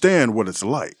understand what it's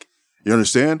like. You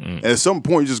understand? And at some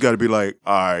point, you just got to be like,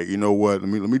 all right, you know what? Let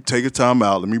me take a time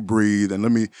out. Let me breathe, and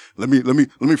let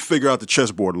me figure out the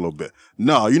chessboard a little bit.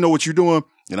 Nah, you know what you're doing,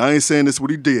 and I ain't saying this is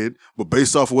what he did, but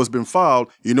based off of what's been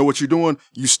filed, you know what you're doing?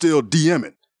 You still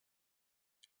DMing.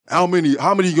 How many you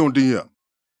gonna DM?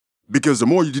 Because the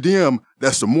more you DM,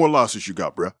 that's the more losses you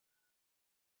got, bruh.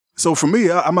 So for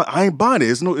me, I ain't buying it.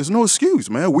 It's no excuse,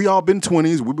 man. We all been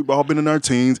 20s. We've all been in our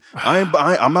teens. I'm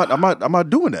not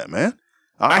doing that, man.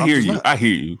 I hear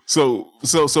you. So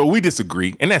we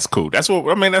disagree, and that's cool. That's why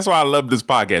I love this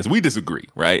podcast. We disagree,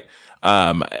 right?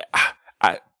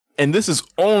 and this is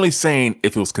only saying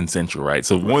if it was consensual, right?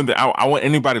 So one that I want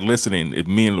anybody listening, if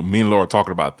me and Laura are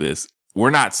talking about this, we're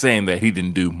not saying that he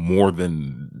didn't do more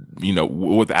than,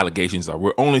 what the allegations are.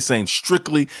 We're only saying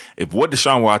strictly if what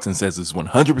Deshaun Watson says is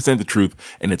 100% the truth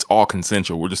and it's all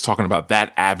consensual. We're just talking about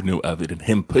that avenue of it and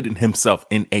him putting himself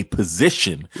in a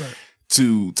position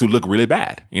to look really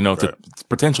bad, to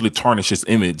potentially tarnish his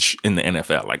image in the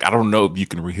NFL. Like, I don't know if you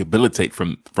can rehabilitate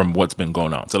from what's been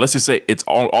going on. So let's just say it's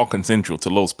all consensual. To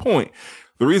Lowe's point,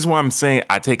 the reason why I'm saying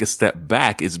I take a step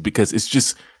back is because it's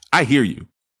just, I hear you.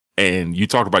 And you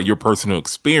talk about your personal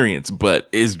experience, but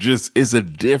it's a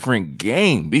different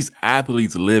game. These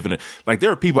athletes live in it. Like, there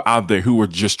are people out there who are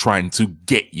just trying to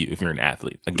get you if you're an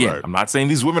athlete. Again, I'm not saying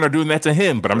these women are doing that to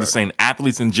him, but I'm just saying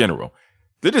athletes in general.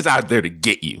 They're just out there to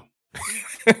get you.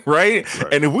 Right?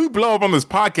 And if we blow up on this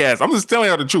podcast, I'm just telling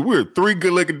y'all the truth. We're 3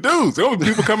 good-looking dudes. The only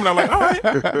people coming out like, all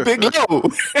right, Big Low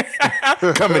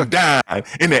coming down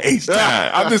in the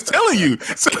H-time. I'm just telling you.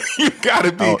 So you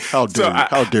gotta be. How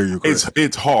dare you, Chris?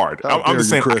 It's hard. I'm just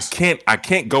saying, Chris. I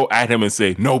can't go at him and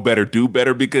say know better, do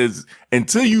better, because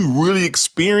until you really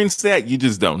experience that, you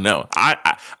just don't know.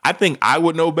 I think I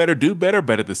would know better, do better,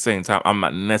 but at the same time, I'm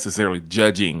not necessarily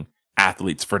judging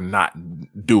athletes for not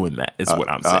doing that, is what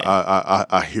I'm saying.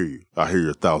 I hear you. I hear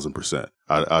you 1,000%.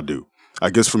 I do.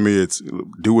 I guess for me, it's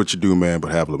do what you do, man,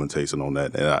 but have limitation on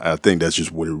that. And I think that's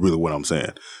just what I'm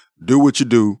saying. Do what you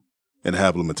do and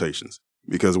have limitations.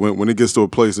 Because when it gets to a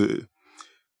place,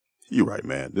 you're right,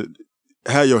 man.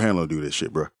 How your handler do this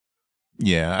shit, bro?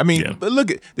 Yeah. I mean, but look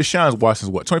at Deshaun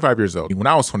Watson's 25 years old. When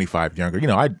I was 25 younger,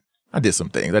 I did some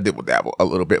things. I did with that a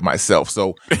little bit myself.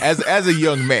 So as a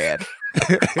young man,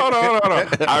 hold on.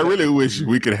 I really wish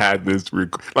we could have this.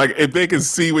 Like, if they can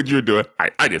see what you're doing,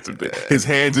 I did something. His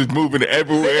hands is moving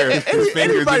everywhere. His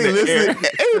fingers in the air.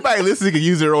 Everybody listening can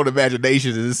use their own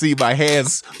imagination and see my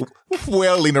hands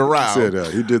flailing around.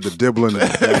 He did the dibbling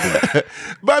and dabbling.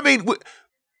 But I mean,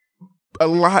 a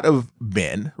lot of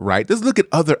men, right? Let's look at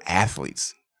other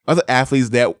athletes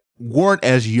that weren't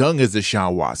as young as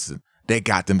Deshaun Watson. They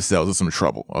got themselves in some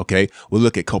trouble, okay? We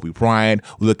look at Kobe Bryant.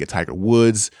 We look at Tiger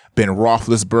Woods, Ben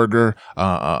Roethlisberger,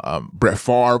 Brett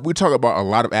Favre. We talk about a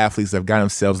lot of athletes that have got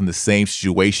themselves in the same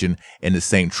situation and the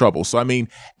same trouble. So, I mean,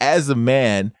 as a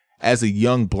man, as a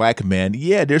young black man,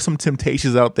 there's some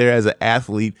temptations out there as an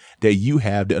athlete that you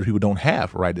have that other people don't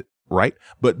have, right?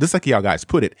 But just like y'all guys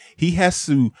put it, he has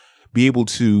to be able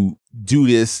to do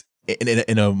this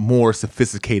in a more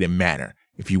sophisticated manner,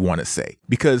 if you want to say,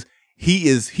 because he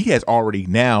has already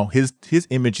now, his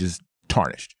image is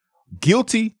tarnished.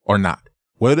 Guilty or not,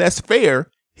 whether that's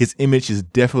fair, his image has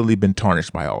definitely been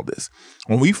tarnished by all this.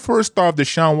 When we first thought of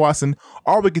Deshaun Watson,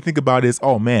 all we can think about is,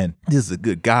 oh man, this is a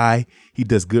good guy. He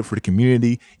does good for the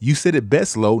community. You said it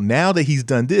best, Lo. Now that he's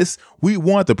done this, we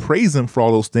want to praise him for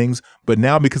all those things. But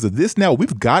now because of this, now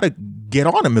we've got to get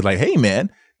on him and like, hey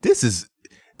man, this is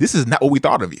not what we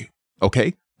thought of you.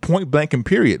 Okay. Point blank and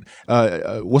period.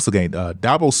 What's the game?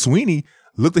 Dabo Swinney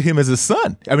looked at him as his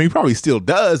son. I mean, he probably still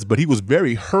does, but he was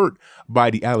very hurt by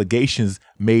the allegations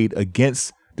made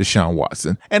against Deshaun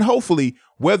Watson. And hopefully,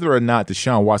 whether or not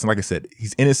Deshaun Watson, like I said,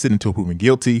 he's innocent until proven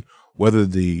guilty, whether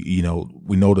we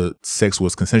know the sex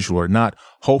was consensual or not,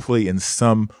 hopefully in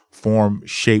some form,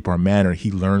 shape, or manner, he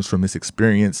learns from this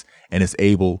experience and is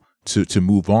able to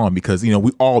move on because,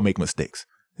 we all make mistakes.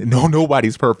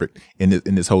 Nobody's perfect in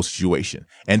this whole situation.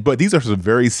 But these are some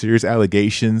very serious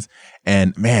allegations.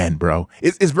 And man, bro,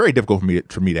 it's very difficult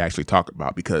for me to actually talk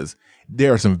about because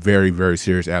there are some very, very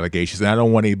serious allegations. And I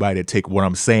don't want anybody to take what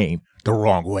I'm saying the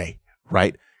wrong way,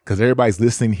 right? Because everybody's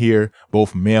listening here,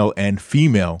 both male and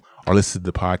female are listening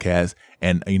to the podcast.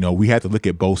 And, we have to look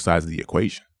at both sides of the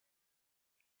equation.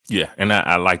 Yeah. And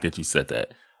I like that you said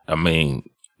that. I mean,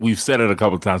 we've said it a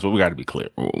couple of times, but we got to be clear.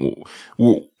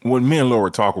 When me and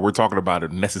Laura talk, we're talking about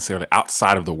it necessarily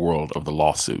outside of the world of the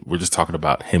lawsuit. We're just talking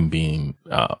about him being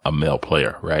a male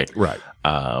player, right? Right.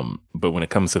 But when it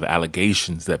comes to the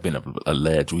allegations that have been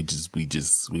alleged, we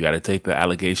got to take the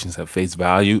allegations at face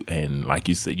value. And like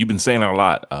you said, you've been saying it a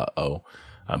lot.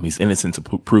 He's innocent to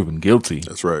proven guilty.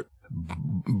 That's right.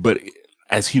 But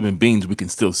as human beings, we can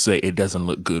still say it doesn't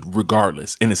look good,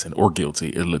 regardless, innocent or guilty.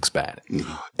 It looks bad.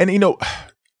 And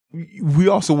we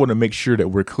also want to make sure that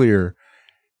we're clear,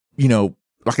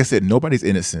 like I said, nobody's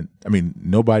innocent. I mean,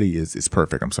 nobody is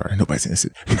perfect. I'm sorry. Nobody's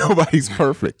innocent. Nobody's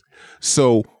perfect.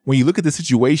 So when you look at the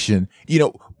situation,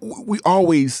 we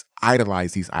always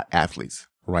idolize these athletes,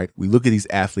 right? We look at these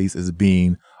athletes as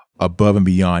being above and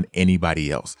beyond anybody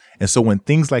else. And so when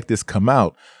things like this come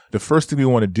out, the first thing we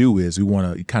want to do is we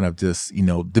want to kind of just,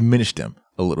 diminish them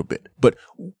a little bit. But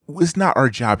it's not our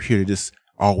job here to just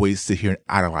always sit here and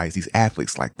idolize these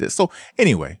athletes like this. So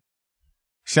anyway,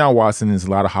 Sean Watson is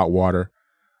a lot of hot water.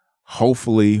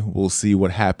 Hopefully we'll see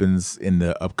what happens in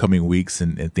the upcoming weeks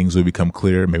and things will become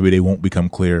clear. Maybe they won't become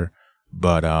clear.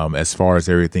 But as far as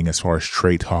everything, as far as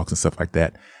trade talks and stuff like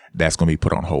that, that's going to be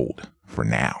put on hold for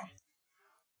now.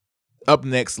 Up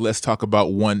next, let's talk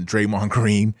about one Draymond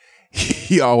Green.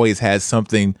 He always has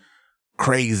something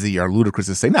crazy or ludicrous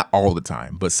to say. Not all the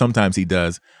time, but sometimes he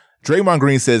does. Draymond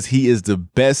Green says he is the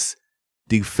best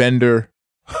defender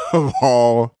of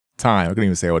all time. I couldn't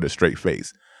even say it with a straight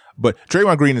face. But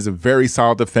Draymond Green is a very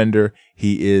solid defender.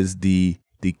 He is the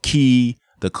key,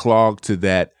 the clog to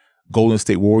that Golden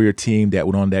State Warrior team that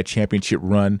went on that championship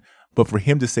run. But for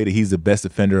him to say that he's the best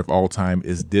defender of all time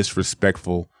is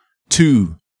disrespectful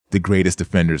to the greatest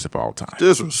defenders of all time.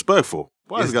 Disrespectful?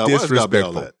 Why is disrespectful?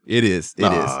 All that? It is. It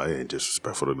ain't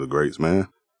disrespectful to the greats, man.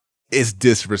 It's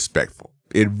disrespectful.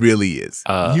 It really is.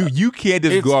 You can't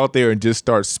just go out there and just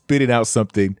start spitting out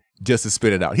something just to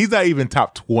spit it out. He's not even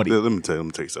top 20. Let me tell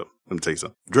you something.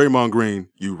 Draymond Green,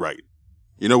 you right.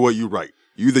 You know what? You right.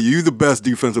 You the best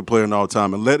defensive player in all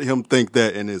time, and let him think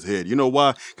that in his head. You know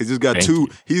why? Because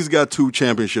he's got two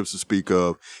championships to speak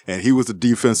of, and he was a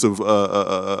defensive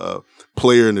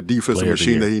player in the defensive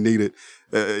machine that he needed.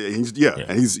 And he's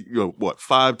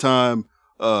 5-time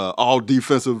all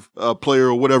defensive player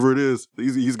or whatever it is.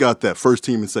 He's got that first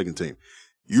team and second team.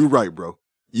 You right, bro.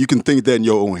 You can think that in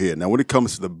your own head. Now, when it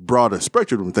comes to the broader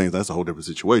spectrum of things, that's a whole different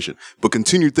situation. But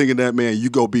continue thinking that, man, you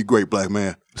go be great, black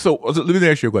man. So let me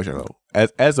ask you a question, though.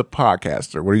 As a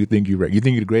podcaster, what do you think you rate? You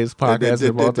think you're the greatest podcaster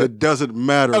of all time? It doesn't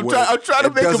matter. I'm trying to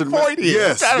make a point here.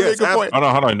 Yes. Hold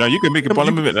on. No, you can make a point.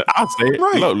 I'll say it.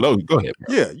 Right. Low, go ahead.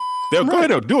 Bro. Yeah. Go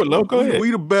ahead. Do it, Low. Go ahead.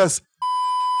 We the best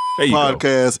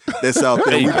podcast that's out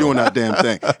there. We're doing our damn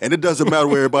thing. And it doesn't matter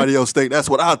what everybody else think. That's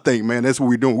what I think, man. That's what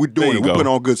we're doing. We're doing it. We're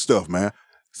putting on good stuff, man.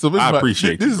 So I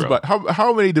appreciate this you, is bro. about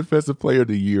how many Defensive Player of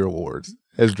the Year awards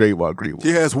has Draymond Green won?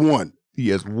 He has one. He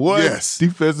has one Yes.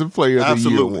 Defensive Player of the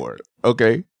Year award.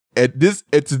 Okay, and he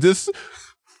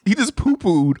just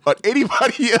poo-pooed on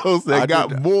anybody else that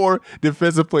got more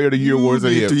Defensive Player of the Year awards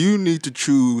than him. You need to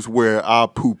choose where I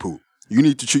poo-poo. You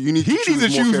need to choose. He needs to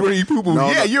choose where he poo-poo.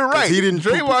 Yeah, you're right. He didn't.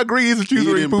 Draymond Green needs to choose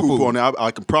where he poo-poo. On it.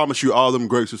 I can promise you, all them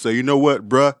greats will say, you know what,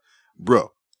 bro,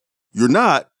 you're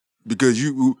not, because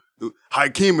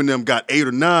Hakeem and them got 8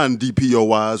 or 9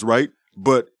 DPOIs, right?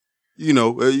 But you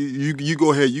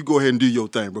go ahead and do your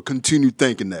thing, but continue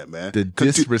thinking that, man. The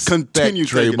disrespect,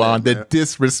 Draymond. The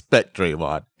disrespect,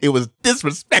 Draymond. It was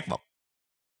disrespectful.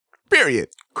 Period.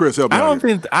 Chris, help me.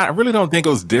 I really don't think it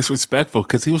was disrespectful,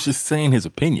 because he was just saying his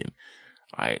opinion.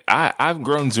 I've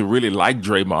grown to really like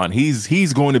Draymond.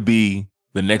 He's going to be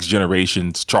the next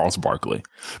generation's Charles Barkley,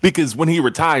 because when he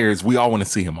retires, we all want to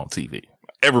see him on TV.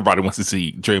 Everybody wants to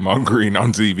see Draymond Green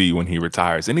on TV when he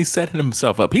retires, and he's setting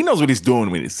himself up. He knows what he's doing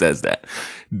when he says that.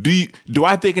 Do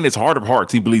I think in his heart of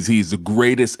hearts he believes he's the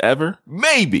greatest ever?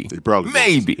 Maybe. He probably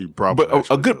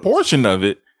but a good portion of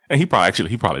it, and he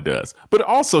probably does. But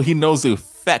also he knows the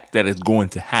effect that it's going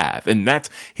to have, and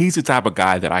he's the type of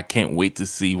guy that I can't wait to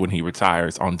see when he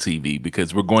retires on TV,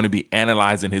 because we're going to be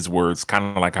analyzing his words, kind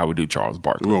of like how we do Charles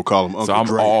Barkley. We're gonna call him Uncle So I'm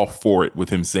Dre. all for it with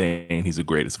him saying he's the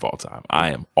greatest of all time. I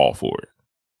am all for it.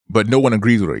 But no one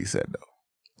agrees with what he said,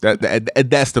 though.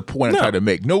 That's the point I'm trying to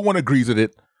make. No one agrees with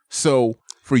it. So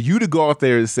for you to go out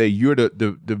there and say you're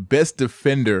the best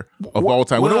defender of all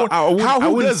time, who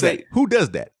does that? Who does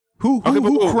that? Who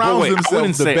crowns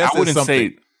himself the best at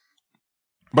something?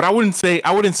 But I wouldn't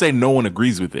say no one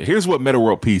agrees with it. Here's what Meta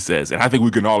World Peace says, and I think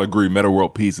we can all agree Meta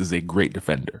World Peace is a great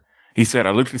defender. He said,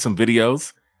 I looked at some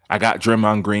videos. I got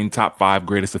Draymond Green top 5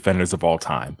 greatest defenders of all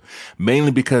time,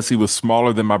 mainly because he was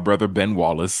smaller than my brother Ben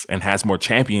Wallace and has more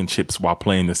championships while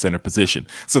playing the center position.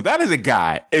 So that is a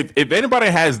guy. If anybody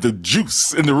has the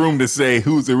juice in the room to say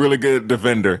who's a really good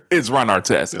defender, it's Ron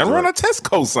Artest. And Ron Artest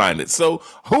co-signed it. So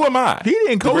who am I? He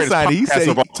didn't co-sign it. He said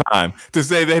of all time to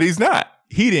say that he's not.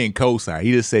 He didn't co-sign.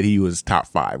 He just said he was top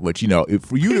 5. Which, if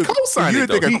for you to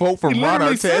take a quote from Ron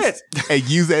Artest and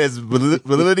use that as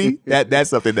validity, that's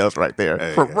something else right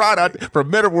there.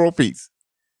 From Meta World Peace.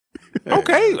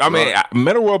 Okay, I mean,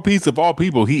 Meta World Peace of all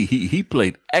people, he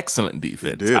played excellent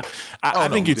defense. I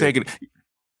think you're taking.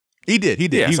 He did.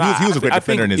 Yes, he was a great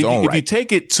defender in his own right. If you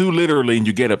take it too literally and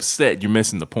you get upset, you're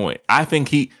missing the point. I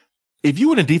think if you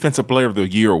win a Defensive Player of the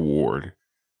Year award,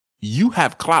 you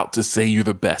have clout to say you're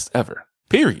the best ever.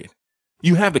 Period.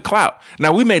 You have the clout.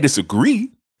 Now, we may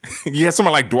disagree. You have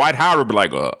someone like Dwight Howard be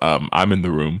like, I'm in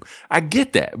the room. I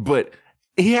get that. But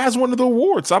he has one of the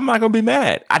awards. So I'm not going to be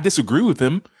mad. I disagree with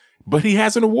him, but he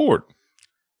has an award.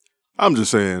 I'm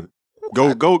just saying,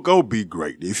 Go be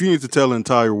great. If you need to tell the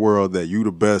entire world that you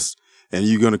the best and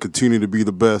you're going to continue to be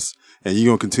the best and you're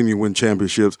going to continue to win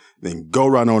championships, then go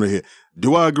right on ahead.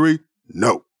 Do I agree?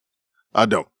 No, I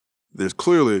don't. There's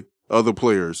clearly other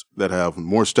players that have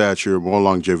more stature, more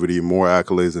longevity, more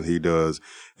accolades than he does.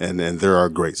 And there are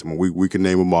greats. I mean, we can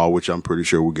name them all, which I'm pretty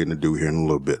sure we're getting to do here in a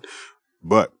little bit.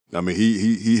 But I mean,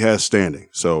 he has standing.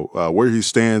 So where he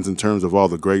stands in terms of all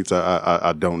the greats,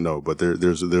 I don't know. But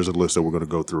there's a list that we're going to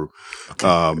go through,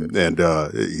 and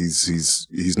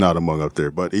he's not among up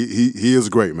there. But he is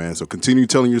great, man. So continue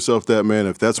telling yourself that, man.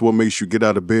 If that's what makes you get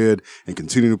out of bed and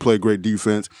continue to play great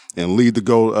defense and lead the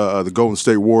Golden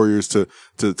State Warriors to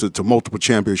multiple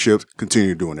championships,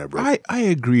 continue doing that, bro. I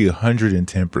agree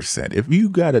 110%. If you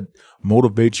got to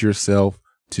motivate yourself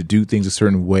to do things a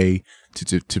certain way,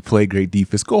 to play great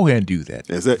defense, go ahead and do that.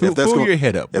 Fill your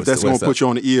head up. If that's going to put you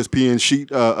on the ESPN sheet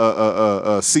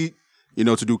seat,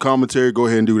 to do commentary, go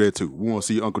ahead and do that too. We want to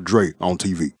see Uncle Dre on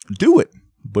TV. Do it.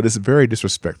 But it's very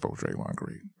disrespectful, Draymond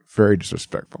Green. Very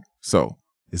disrespectful. So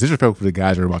it's disrespectful for the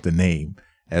guys we're about to name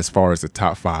as far as the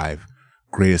top 5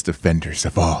 greatest defenders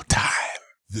of all time.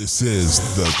 This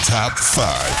is the Top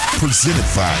 5, presented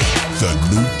by the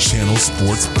New Channel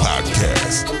Sports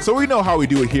Podcast. So we know how we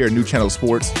do it here at New Channel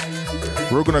Sports.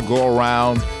 We're going to go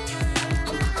around,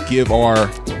 give our,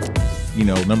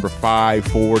 number 5,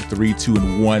 4, 3, 2,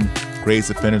 and 1 greatest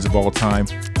defenders of all time.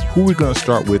 Who are we going to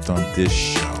start with on this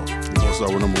show? We're going to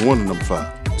start with number 1 and number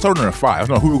 5. Start with number 5. I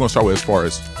don't know who we're going to start with as far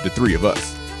as the 3 of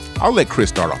us. I'll let Chris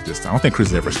start off this time. I don't think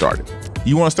Chris has ever started.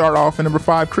 You want to start off at number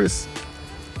 5, Chris?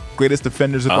 Greatest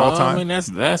defenders of all time. I mean,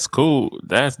 that's cool.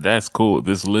 That's cool.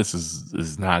 This list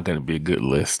is not going to be a good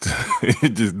list.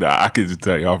 It just not. I can just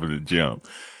tell you off of the jump.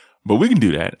 But we can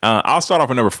do that. I'll start off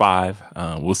at number 5.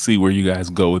 We'll see where you guys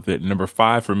go with it. Number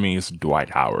 5 for me is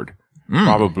Dwight Howard.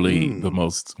 Probably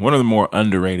one of the more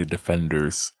underrated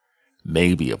defenders,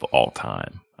 maybe of all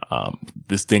time.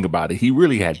 This thing about it, he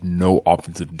really had no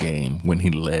offensive game when he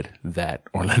led that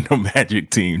Orlando Magic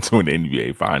team to an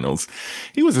NBA Finals.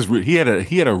 He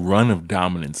had a run of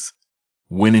dominance,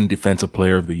 winning Defensive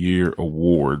Player of the Year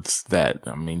awards that,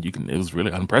 it was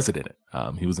really unprecedented.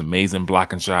 He was amazing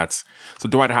blocking shots. So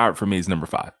Dwight Howard for me is number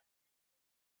 5.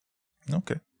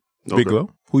 Okay. Big Low.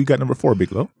 Who you got number 4,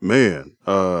 Big Low? Man,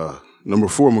 number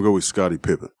 4, I'm going to go with Scottie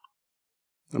Pippen.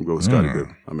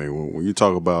 Pippen. I mean, when you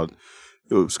talk about,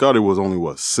 Scottie was only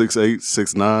 6'8",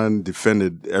 6'9",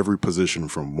 defended every position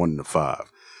from 1 to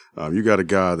 5. You got a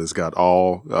guy that's got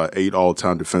all 8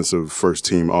 all-time defensive first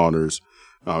team honors.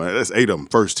 That's 8 of them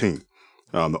first team.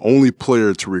 The only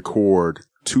player to record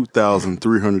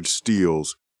 2,300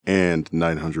 steals and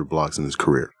 900 blocks in his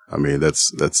career. I mean,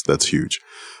 that's huge.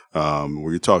 When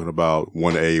you're talking about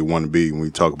 1A, 1B, when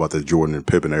you talk about the Jordan and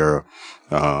Pippen era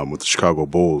with the Chicago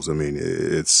Bulls, I mean,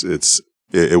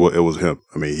 it was him.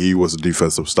 I mean, he was a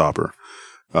defensive stopper.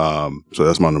 So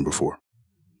that's my number 4.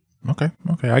 Okay.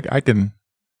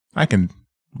 I can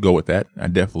go with that. I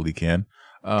definitely can.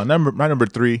 My number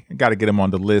 3, got to get him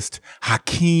on the list.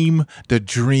 Hakeem the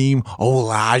Dream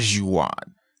Olajuwon.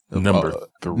 Number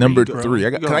 3.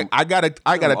 I gotta take.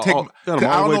 I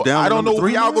don't know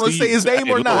if y'all gonna say his name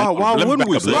or not. Why wouldn't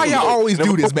we? Why y'all always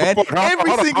do this, man?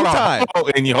 Every single time.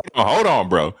 Hold on,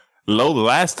 bro. Lo, the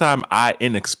last time I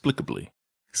inexplicably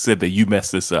said that you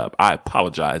messed this up, I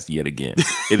apologize yet again.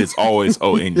 It is always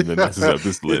and that messes up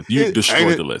this list. You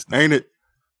destroyed the list, ain't it?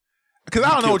 Because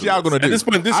I don't know what y'all gonna do. At this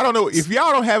point, I don't know if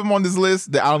y'all don't have him on this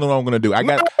list. Then I don't know what I'm gonna do.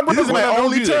 This is my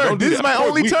only turn. This is my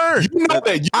only turn. You know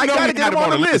that. I gotta get him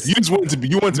on the list. You just want to be.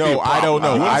 No, I don't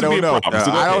know. I don't know.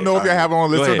 I don't know if y'all have him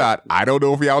on the list or not. I don't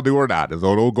know if y'all do or not. So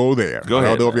don't go there. Go ahead.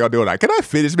 I don't know if y'all do or not. Can I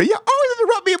finish, man? Y'all always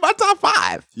interrupt me in my top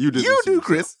 5. You do,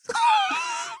 Chris.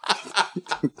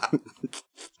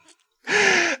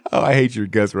 Oh, I hate your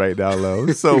guts right now, Lo.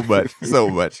 So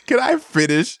much. Can I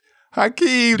finish?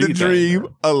 Hakeem the Dream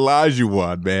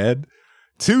Olajuwon, man.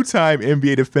 2-time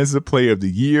NBA Defensive Player of the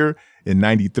Year in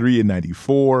 93 and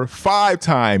 94.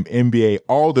 5-time NBA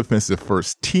All-Defensive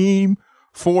First Team.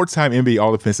 4-time NBA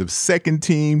All-Defensive Second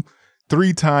Team.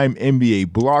 3-time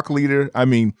NBA Block Leader. I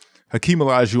mean, Hakeem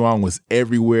Olajuwon was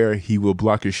everywhere. He will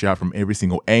block your shot from every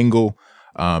single angle.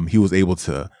 He was able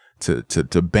to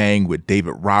bang with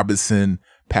David Robinson,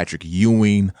 Patrick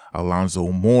Ewing, Alonzo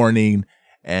Mourning.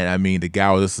 And I mean, the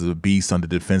guy was a beast on the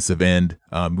defensive end.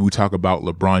 We talk about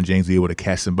LeBron James being able to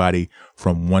catch somebody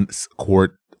from one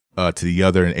court to the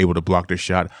other and able to block their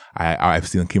shot. I've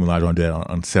seen Hakeem Olajuwon do that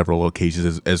on several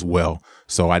occasions as well.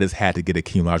 So I just had to get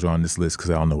Hakeem Olajuwon on this list because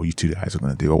I don't know what you two guys are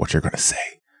going to do or what you're going to say.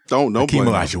 Don't Hakeem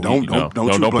blame us. Olajuwon.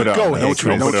 Don't you blame us.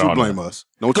 Don't you blame us.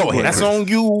 Don't you blame us. That's on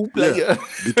you, player.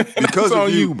 Yeah. Because of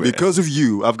you, because of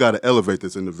you, I've got to elevate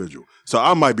this individual. So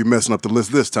I might be messing up the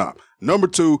list this time. Number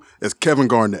 2 is Kevin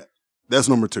Garnett. That's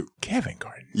number 2. Kevin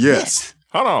Garnett. Yes.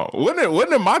 Hold on.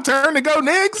 Wasn't it my turn to go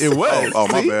next? It was. Oh,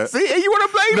 my bad. See, and you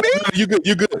want to blame me?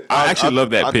 You good. I actually love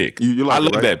that pick. You like I it,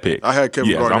 love right? that pick. I had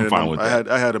Kevin Garnett. I'm fine with that.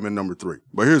 I had him in number 3.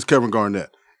 But here's Kevin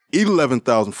Garnett.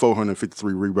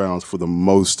 11,453 rebounds for the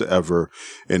most ever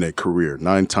in a career.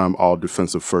 9-time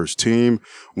all-defensive first team.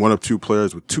 One of 2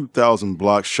 players with 2,000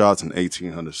 blocked shots and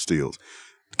 1,800 steals.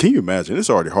 Can you imagine? It's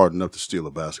already hard enough to steal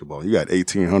a basketball. You got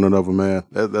 1,800 of them, man.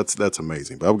 That's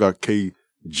amazing. But I've got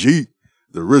KG,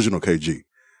 the original KG.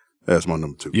 That's my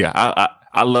number 2. Yeah,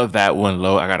 I love that one,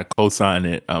 Lo. I got to co-sign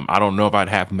it. I don't know if I'd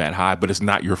have him that high, but it's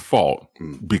not your fault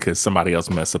because somebody else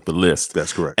messed up the list.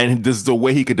 That's correct. And this is the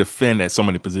way he could defend at so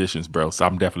many positions, bro. So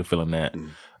I'm definitely feeling that.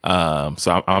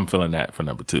 So I'm feeling that for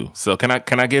number 2. So can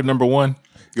I give number 1?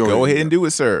 Go ahead and do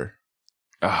it, sir.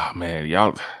 Oh man,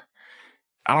 y'all.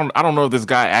 I don't know if this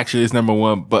guy actually is number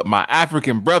 1, but my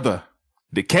African brother,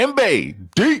 Dikembe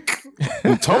Deke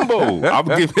Mutombo, I'll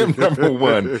give him number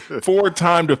 1.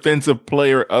 4-time Defensive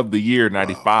Player of the Year,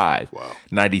 95,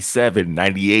 97,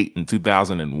 98, and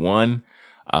 2001.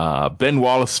 Ben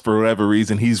Wallace, for whatever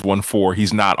reason, he's won 4.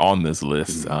 He's not on this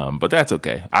list, but that's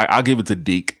okay. I'll give it to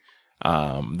Deke.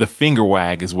 The finger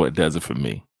wag is what does it for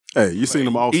me. Hey, you seen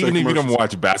them All-State Even if you commercials? don't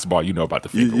watch basketball, you know about the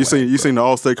finger You wag. seen the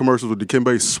All-State commercials with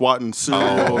Dikembe swatting cereal?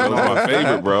 Oh, that's my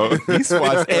favorite, bro. He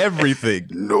swats everything.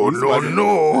 No.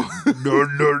 No.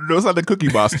 It's like the Cookie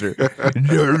Monster.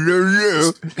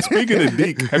 No. Speaking of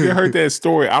Deke, have you heard that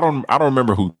story? I don't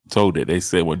remember who told it. They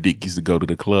said when Deke used to go to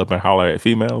the club and holler at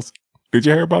females. Did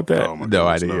you hear about that? Oh, my No,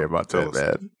 I goodness, didn't hear about that,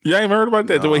 man. You ain't heard about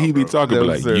that? The way he be talking, No, be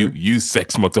like, sir. you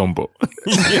sex Mutombo.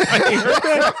 You ain't heard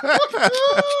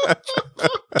that?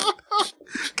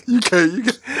 You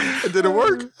can't. Did it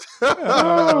work?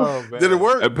 Oh, man. Did it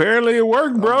work? Apparently it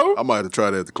worked, bro. I might have to try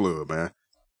that at the club, man.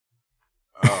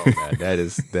 Oh man, that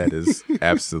is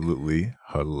absolutely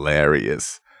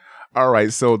hilarious. All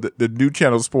right, so the new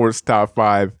Channel Sports top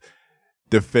 5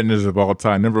 defenders of all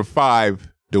time. Number 5,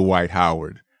 Dwight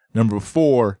Howard. Number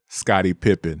 4, Scottie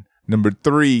Pippen. Number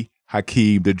 3,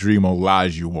 Hakeem the Dream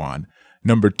Olajuwon.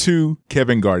 Number 2,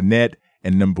 Kevin Garnett.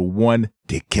 And number 1,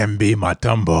 Dikembe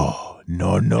Mutombo.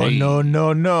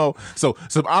 No. So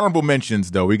some honorable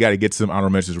mentions, though. We got to get some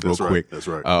honorable mentions real quick. That's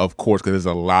right. Of course, because there's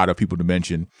a lot of people to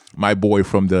mention. My boy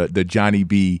from the Johnny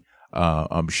B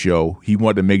show, he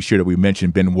wanted to make sure that we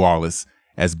mentioned Ben Wallace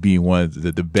as being one of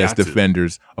the best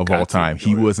defenders of all time.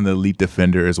 He was an elite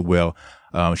defender as well.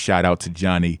 Shout out to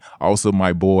Johnny. Also,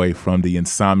 my boy from the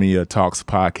Insomnia Talks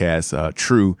podcast,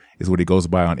 True is what he goes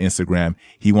by on Instagram.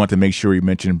 He wanted to make sure he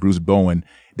mentioned Bruce Bowen,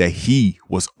 that he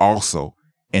was also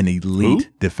an elite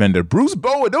defender. Bruce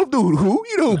Bowen, don't do who?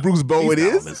 You know who Bruce Bowen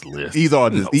is? On this list. He's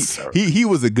on this. He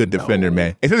was a good defender,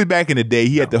 man. Especially back in the day,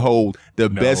 he had to hold the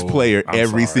best player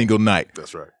every single night.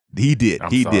 That's right. He did.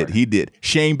 He did.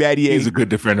 Shane Battier. He's a good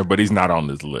defender, but he's not on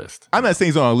this list. I'm not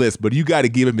saying he's on a list, but you got to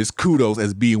give him his kudos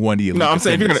as being one of the elite No, I'm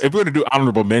saying defenders. if we're gonna do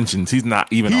honorable mentions, he's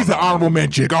not even. He's an honorable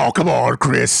mention. Oh, come on,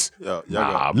 Chris. Nah,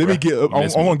 Let me bruh. give.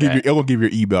 Miss I'm me gonna with give your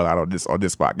email out on this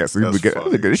podcast. So That's we get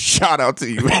funny. a shout out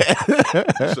to you, man.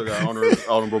 Still got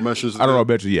honorable mentions. I don't know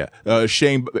about you. Yeah,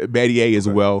 Shane Battier as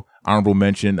well. Honorable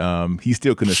mention. He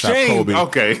still couldn't stop Shane, Kobe.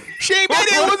 okay. Shane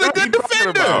Battier was a good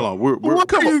defender. Hold on. We're,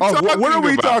 What are you What are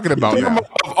we talking about now?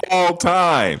 Of all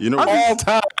time. You know- all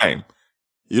time.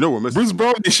 we're missing. Bruce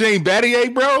Bowen and Shane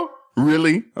Battier, bro?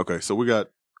 Really? Okay, so we got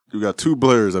 2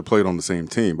 players that played on the same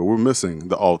team, but we're missing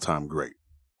the all-time great.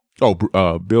 Oh,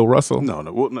 Bill Russell. No,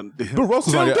 Bill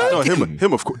Russell's on Tim there. No, Duncan.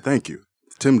 him, of course. Thank you,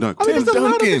 Tim Duncan. I mean,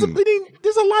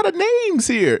 there's a lot of names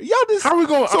here. Y'all just How are we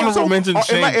going to honorable mention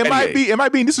Shane am I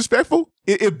Battier? being disrespectful?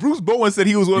 If Bruce Bowen said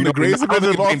he was one of the greatest I don't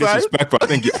defenders think of all you're being time, disrespectful. I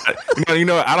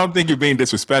think I don't think you're being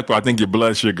disrespectful. I think your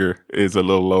blood sugar is a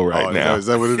little low right now. Is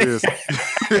that what it is?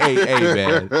 hey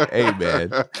man,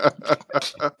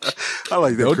 I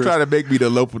like that. don't Chris. try to make me the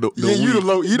low for the Yeah, you the week.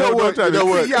 low. You know what? Don't try You know to-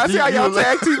 what? Yeah, I see how y'all You the-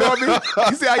 tag team on me.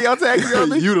 You see how y'all tag team on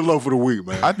me? You the low for the week,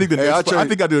 man. I think I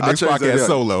think I do the next changed that podcast down.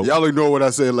 solo. Y'all ignore what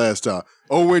I said last time.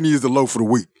 Owen is the low for the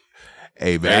week.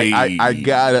 Hey man,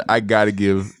 I gotta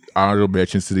give honorable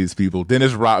mentions to these people.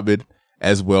 Dennis Rodman,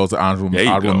 as well as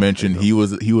honorable mention. He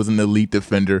was an elite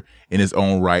defender in his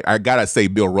own right. I gotta say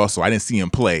Bill Russell. I didn't see him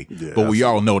play, but we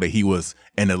all know that he was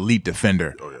an elite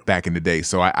defender back in the day.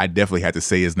 So I definitely had to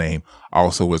say his name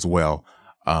also as well.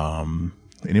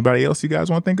 Anybody else you guys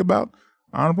want to think about?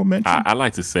 Honorable mention? I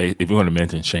like to say, if you want to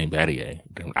mention Shane Battier,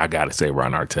 then I got to say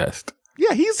Ron Artest.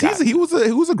 Yeah, he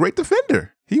was a great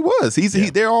defender. He was.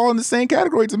 They're all in the same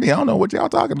category to me. I don't know what y'all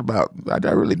talking about. I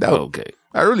really don't. Okay.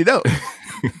 I really don't.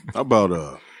 How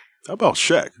about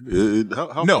Shaq?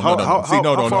 No. See,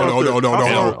 no.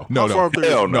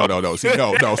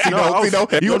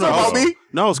 You talking about me?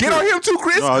 No, get on him too,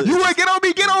 Chris. You want to get on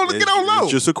me? Get on low.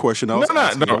 It's just a question. No,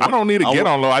 I don't need to get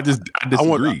on low. I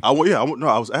disagree. I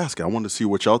was asking. I wanted to see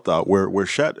what y'all thought. Where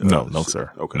Shaq? No,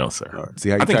 sir. Okay. No, sir. Right. See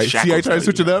how you try to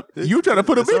switch it up? You trying to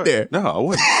put him in there? No, I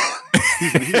wasn't.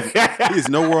 He's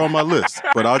nowhere on my list.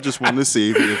 But I just wanted to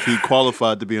see if he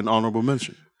qualified to be an honorable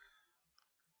mention.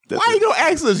 Why you don't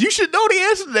ask us? You should know the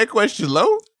answer to that question, Lo.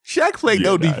 Shaq played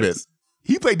no defense.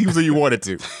 He played defense when you wanted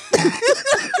to.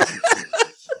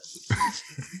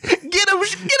 Get him,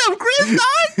 Chris.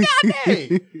 God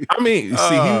dang. I mean,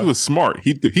 see, he was smart.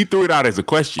 He threw it out as a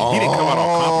question. He didn't come out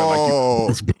on confident like you.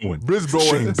 Bruce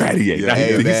Bowen.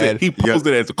 He posed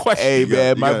it as a question. Hey,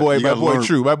 man, my boy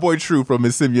True from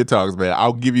Simia Talks, man.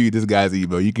 I'll give you this guy's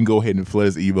email. You can go ahead and flood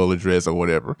his email address or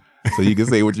whatever, so you can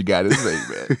say what you got to say,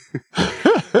 man.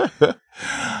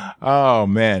 Oh,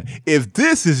 man. If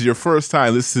this is your first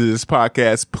time listening to this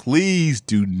podcast, please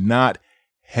do not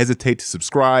hesitate to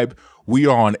subscribe. We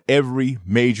are on every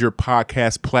major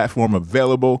podcast platform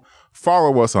available.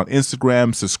 Follow us on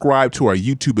Instagram. Subscribe to our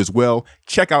YouTube as well.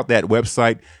 Check out that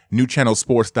website,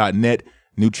 newchannelsports.net.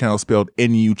 New Channel spelled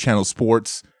NU Channel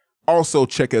Sports. Also,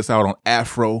 check us out on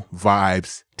Afro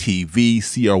Vibes TV.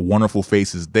 See our wonderful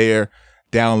faces there.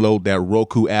 Download that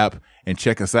Roku app and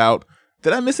check us out.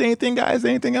 Did I miss anything, guys?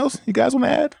 Anything else you guys want to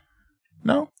add?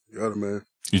 No? Got it, man.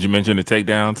 Did you mention the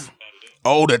takedowns?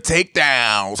 Oh, the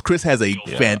takedowns. Chris has a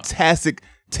fantastic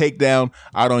takedown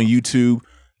out on YouTube.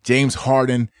 James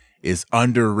Harden is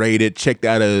underrated. Check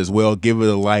that out as well. Give it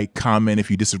a like, comment if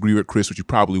you disagree with Chris, which you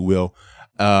probably will.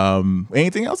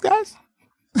 Anything else, guys?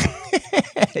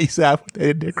 You said I put that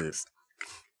in there, Chris.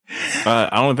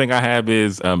 The only thing I have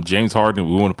is James Harden.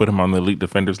 We want to put him on the elite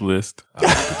defenders list.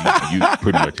 You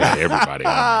pretty much had everybody.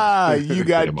 You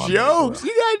got jokes.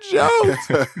 You got jokes.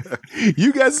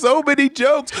 You got so many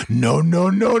jokes. No.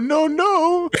 Yeah,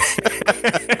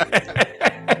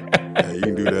 you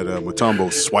can do that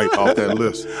Mutombo swipe off that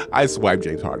list. I swipe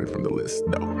James Harden from the list.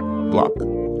 No. Block.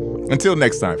 Until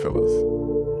next time, fellas.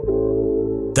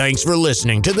 Thanks for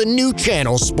listening to the New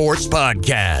Channel Sports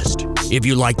Podcast. If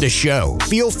you like the show,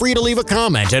 feel free to leave a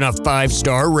comment and a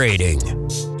 5-star rating.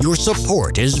 Your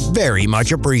support is very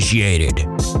much appreciated.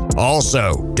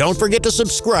 Also, don't forget to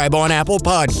subscribe on Apple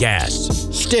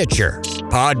Podcasts, Stitcher,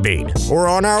 Podbean, or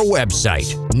on our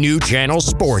website,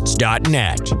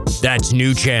 newchannelsports.net. That's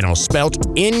New Channel spelt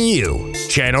N-U,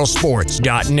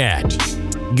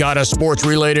 channelsports.net. Got a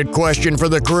sports-related question for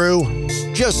the crew?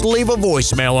 Just leave a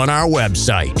voicemail on our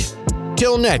website.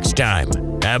 Till next time,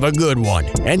 have a good one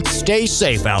and stay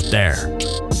safe out there.